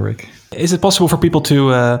ahead, Rick. Is it possible for people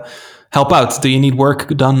to help out? Do you need work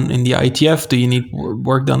done in the IETF? Do you need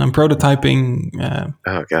work done in prototyping?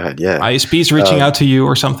 Oh God, yeah. ISPs reaching out to you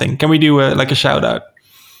or something? Can we do like a shout out?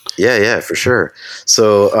 Yeah, for sure.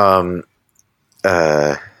 So.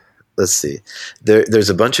 Let's see. There's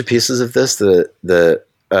a bunch of pieces of this that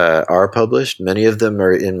are published. Many of them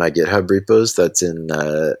are in my GitHub repos. That's in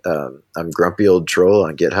I'm Grumpy Old Troll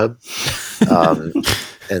on GitHub,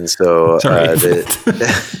 and so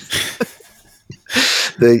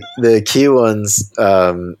the key ones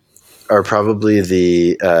are probably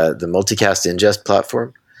the multicast ingest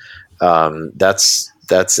platform. That's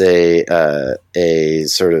a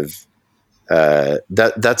sort of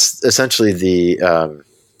that's essentially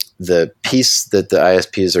the piece that the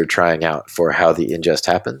ISPs are trying out for how the ingest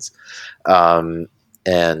happens,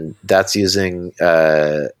 and that's using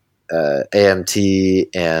AMT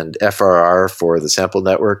and FRR for the sample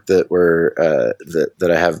network that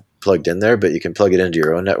I have plugged in there. But you can plug it into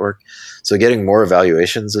your own network. So getting more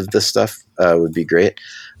evaluations of this stuff would be great.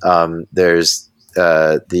 There's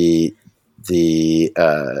the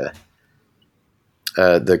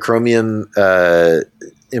Chromium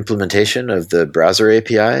implementation of the browser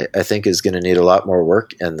API, I think, is going to need a lot more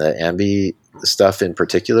work, and the Ambi stuff in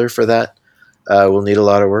particular for that will need a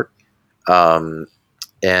lot of work.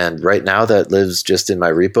 And right now that lives just in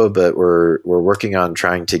my repo, but we're working on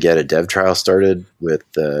trying to get a dev trial started with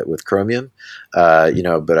Chromium.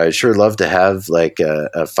 But I'd sure love to have like a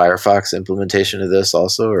Firefox implementation of this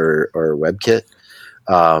also, or WebKit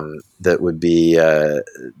that would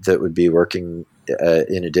be working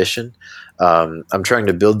in addition. I'm trying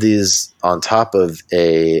to build these on top of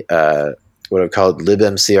a what I've called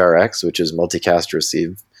libmcrx, which is multicast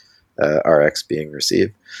receive, RX being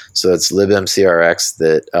received. So it's libmcrx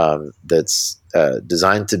that's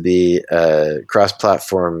designed to be a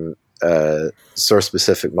cross-platform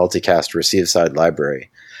source-specific multicast receive side library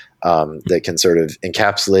that can sort of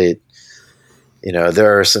encapsulate.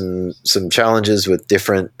 There are some challenges with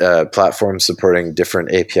different platforms supporting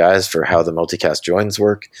different APIs for how the multicast joins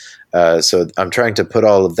work. So I'm trying to put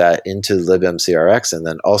all of that into libmcrx and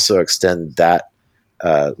then also extend that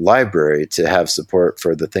library to have support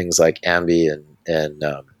for the things like Ambi and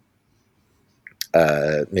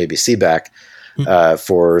maybe CBAC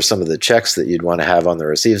for some of the checks that you'd want to have on the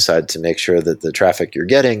receive side to make sure that the traffic you're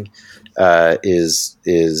getting is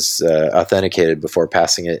authenticated before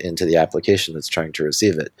passing it into the application that's trying to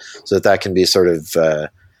receive it, so that can be sort of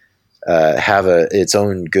have its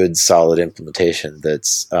own good solid implementation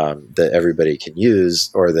that's that everybody can use,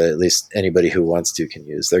 or that at least anybody who wants to can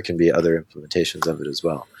use. There can be other implementations of it as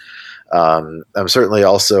well. I'm certainly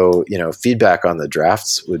also, feedback on the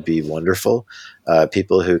drafts would be wonderful.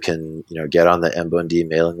 People who can, get on the Mbondi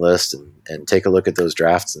mailing list and take a look at those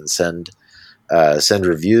drafts and send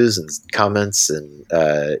reviews and comments and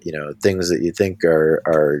things that you think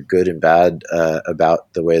are good and bad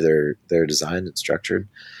about the way they're designed and structured.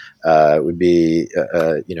 would be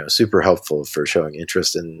super helpful for showing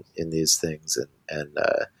interest in these things and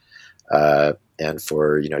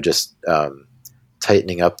for just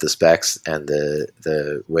tightening up the specs and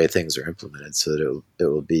the way things are implemented so that it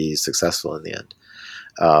will be successful in the end.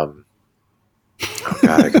 Oh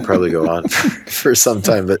God, I could probably go on for some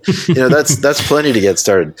time, but that's plenty to get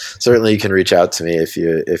started. Certainly, you can reach out to me if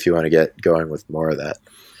you want to get going with more of that.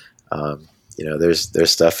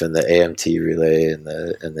 There's stuff in the AMT relay and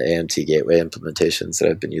the AMT gateway implementations that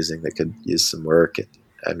I've been using that could use some work. And,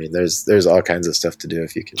 I mean, there's all kinds of stuff to do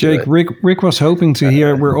if you can. Jake, Rick was hoping to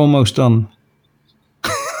hear we're almost done.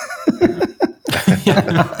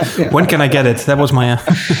 When can I get it? That was my.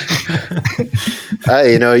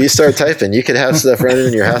 You start typing, you could have stuff running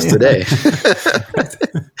in your house today.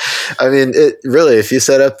 I mean, really, if you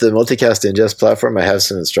set up the multicast ingest platform, I have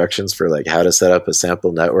some instructions for like how to set up a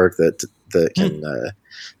sample network that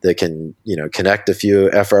can connect a few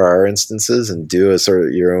FRR instances and do a sort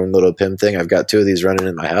of your own little PIM thing. I've got 2 of these running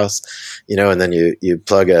in my house, and then you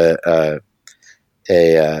plug an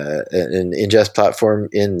ingest platform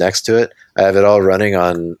in next to it. I have it all running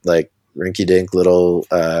on like rinky-dink little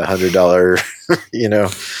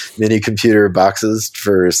 $100 mini computer boxes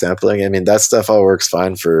for sampling. I mean, that stuff all works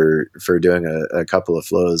fine for doing a couple of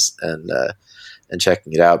flows and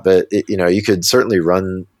checking it out. But you could certainly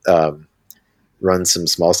run some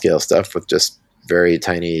small scale stuff with just very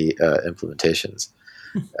tiny implementations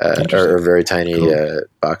or very tiny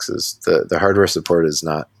boxes. The hardware support is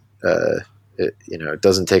not it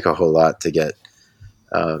doesn't take a whole lot to get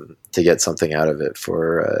something out of it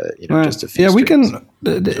for just a few. Yeah, streams. we can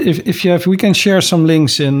if you have, we can share some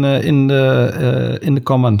links in the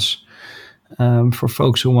comments for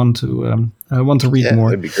folks who want to read more.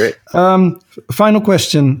 That'd be great. Final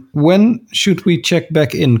question: when should we check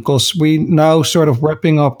back in? Because we now sort of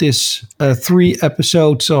wrapping up this 3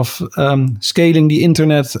 episodes of scaling the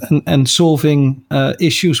internet and solving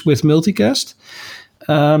issues with multicast.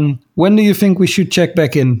 When do you think we should check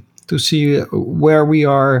back in to see where we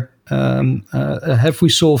are? Have we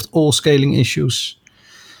solved all scaling issues?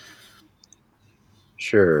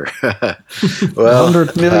 Sure. Well,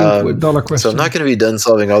 $100 million question. So I'm not going to be done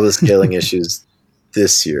solving all the scaling issues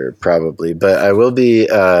this year, probably, but I will be.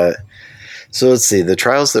 So let's see. The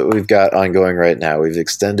trials that we've got ongoing right now, we've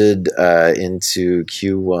extended into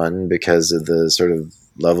Q1 because of the sort of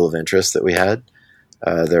level of interest that we had.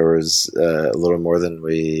 There was a little more than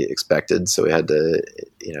we expected, so we had to,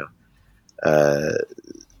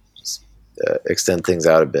 extend things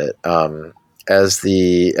out a bit. As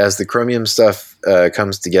the Chromium stuff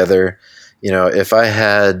comes together, if I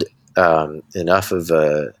had enough of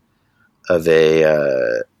an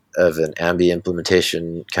Ambi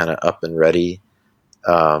implementation kind of up and ready,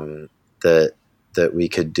 that we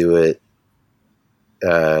could do it.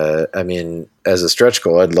 I mean, as a stretch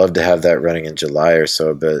goal, I'd love to have that running in July or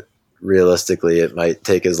so, but realistically, it might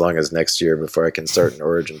take as long as next year before I can start an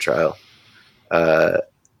Origin trial.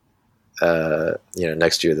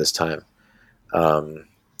 Next year this time.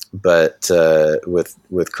 But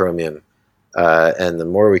with Chromium, and the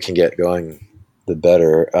more we can get going, the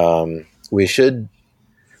better. We should.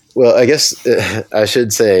 Well, I guess I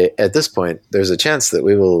should say at this point, there's a chance that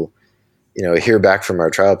we will, hear back from our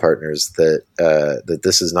trial partners that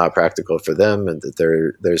this is not practical for them, and that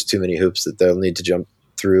there's too many hoops that they'll need to jump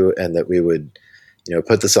through, and that we would,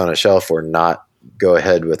 put this on a shelf or not go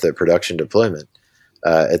ahead with a production deployment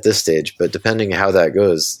at this stage. But depending how that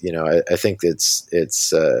goes, I think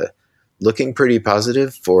it's looking pretty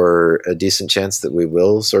positive for a decent chance that we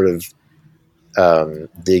will sort of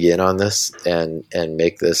dig in on this and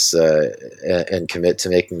make this and commit to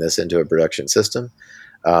making this into a production system.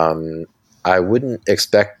 I wouldn't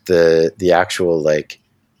expect the actual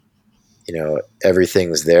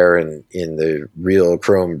everything's there in the real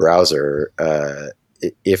Chrome browser.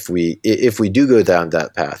 If we do go down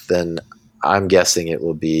that path, then I'm guessing it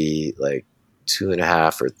will be like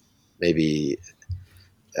 2.5 or maybe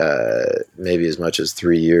as much as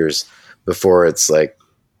 3 years before it's like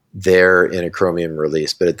there in a Chromium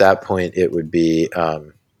release. But at that point, it would be,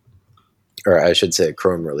 or I should say, a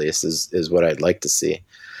Chrome release is what I'd like to see.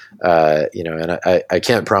 And I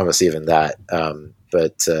can't promise even that,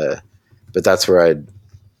 but that's where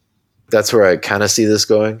I kind of see this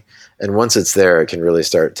going. And once it's there, it can really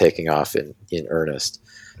start taking off in earnest.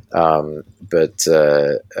 But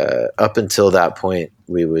up until that point,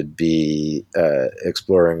 we would be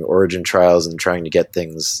exploring Origin trials and trying to get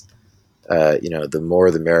things, the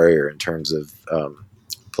more the merrier in terms of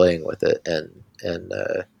playing with it and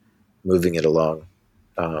moving it along.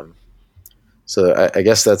 So I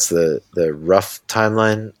guess that's the rough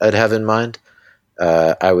timeline I'd have in mind.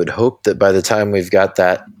 I would hope that by the time we've got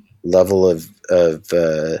that level of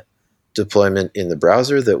deployment in the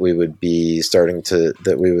browser, that we would be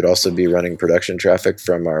that we would also be running production traffic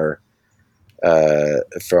from our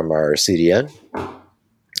CDN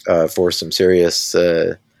for some serious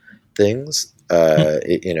things,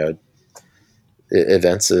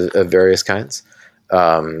 events of various kinds.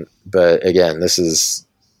 But again, this is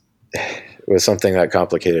with something that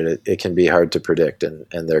complicated. It can be hard to predict, and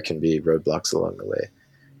there can be roadblocks along the way.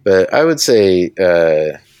 But I would say,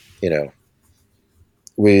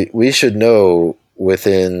 we should know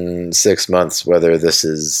within 6 months whether this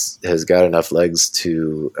has got enough legs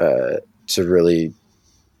to really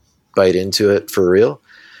bite into it for real.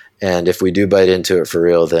 And if we do bite into it for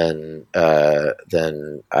real, then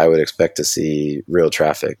I would expect to see real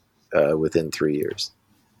traffic within 3 years.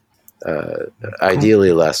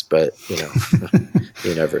 Ideally less, but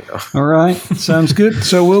you never know. All right, sounds good.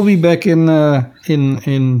 So we'll be back in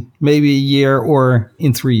maybe a year or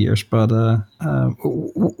in 3 years, but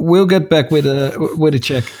we'll get back with a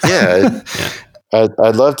check. Yeah.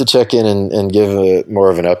 I'd love to check in and give more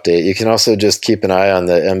of an update. You can also just keep an eye on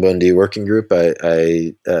the MBOND working group.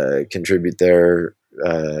 I contribute there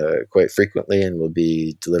quite frequently and will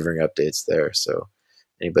be delivering updates there. So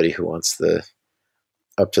anybody who wants the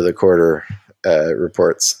up to the quarter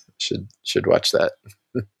reports should watch that.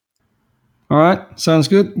 All right, sounds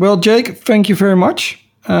good. Well, Jake, thank you very much.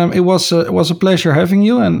 It was a pleasure having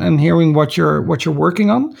you and hearing what you're working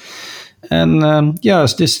on. And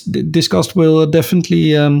as discussed, we'll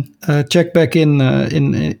definitely check back in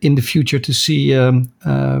the future to see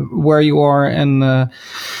where you are and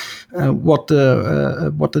what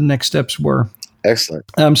the next steps were. Excellent.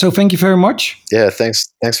 So thank you very much. Yeah, thanks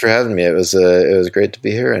for having me. It was great to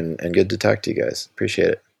be here and good to talk to you guys. Appreciate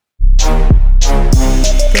it.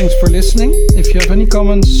 Thanks for listening. If you have any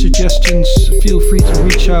comments, suggestions, feel free to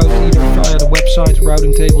reach out either via the website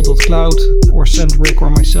routingtable.cloud or send Rick or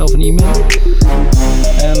myself an email.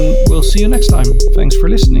 And we'll see you next time. Thanks for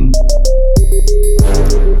listening.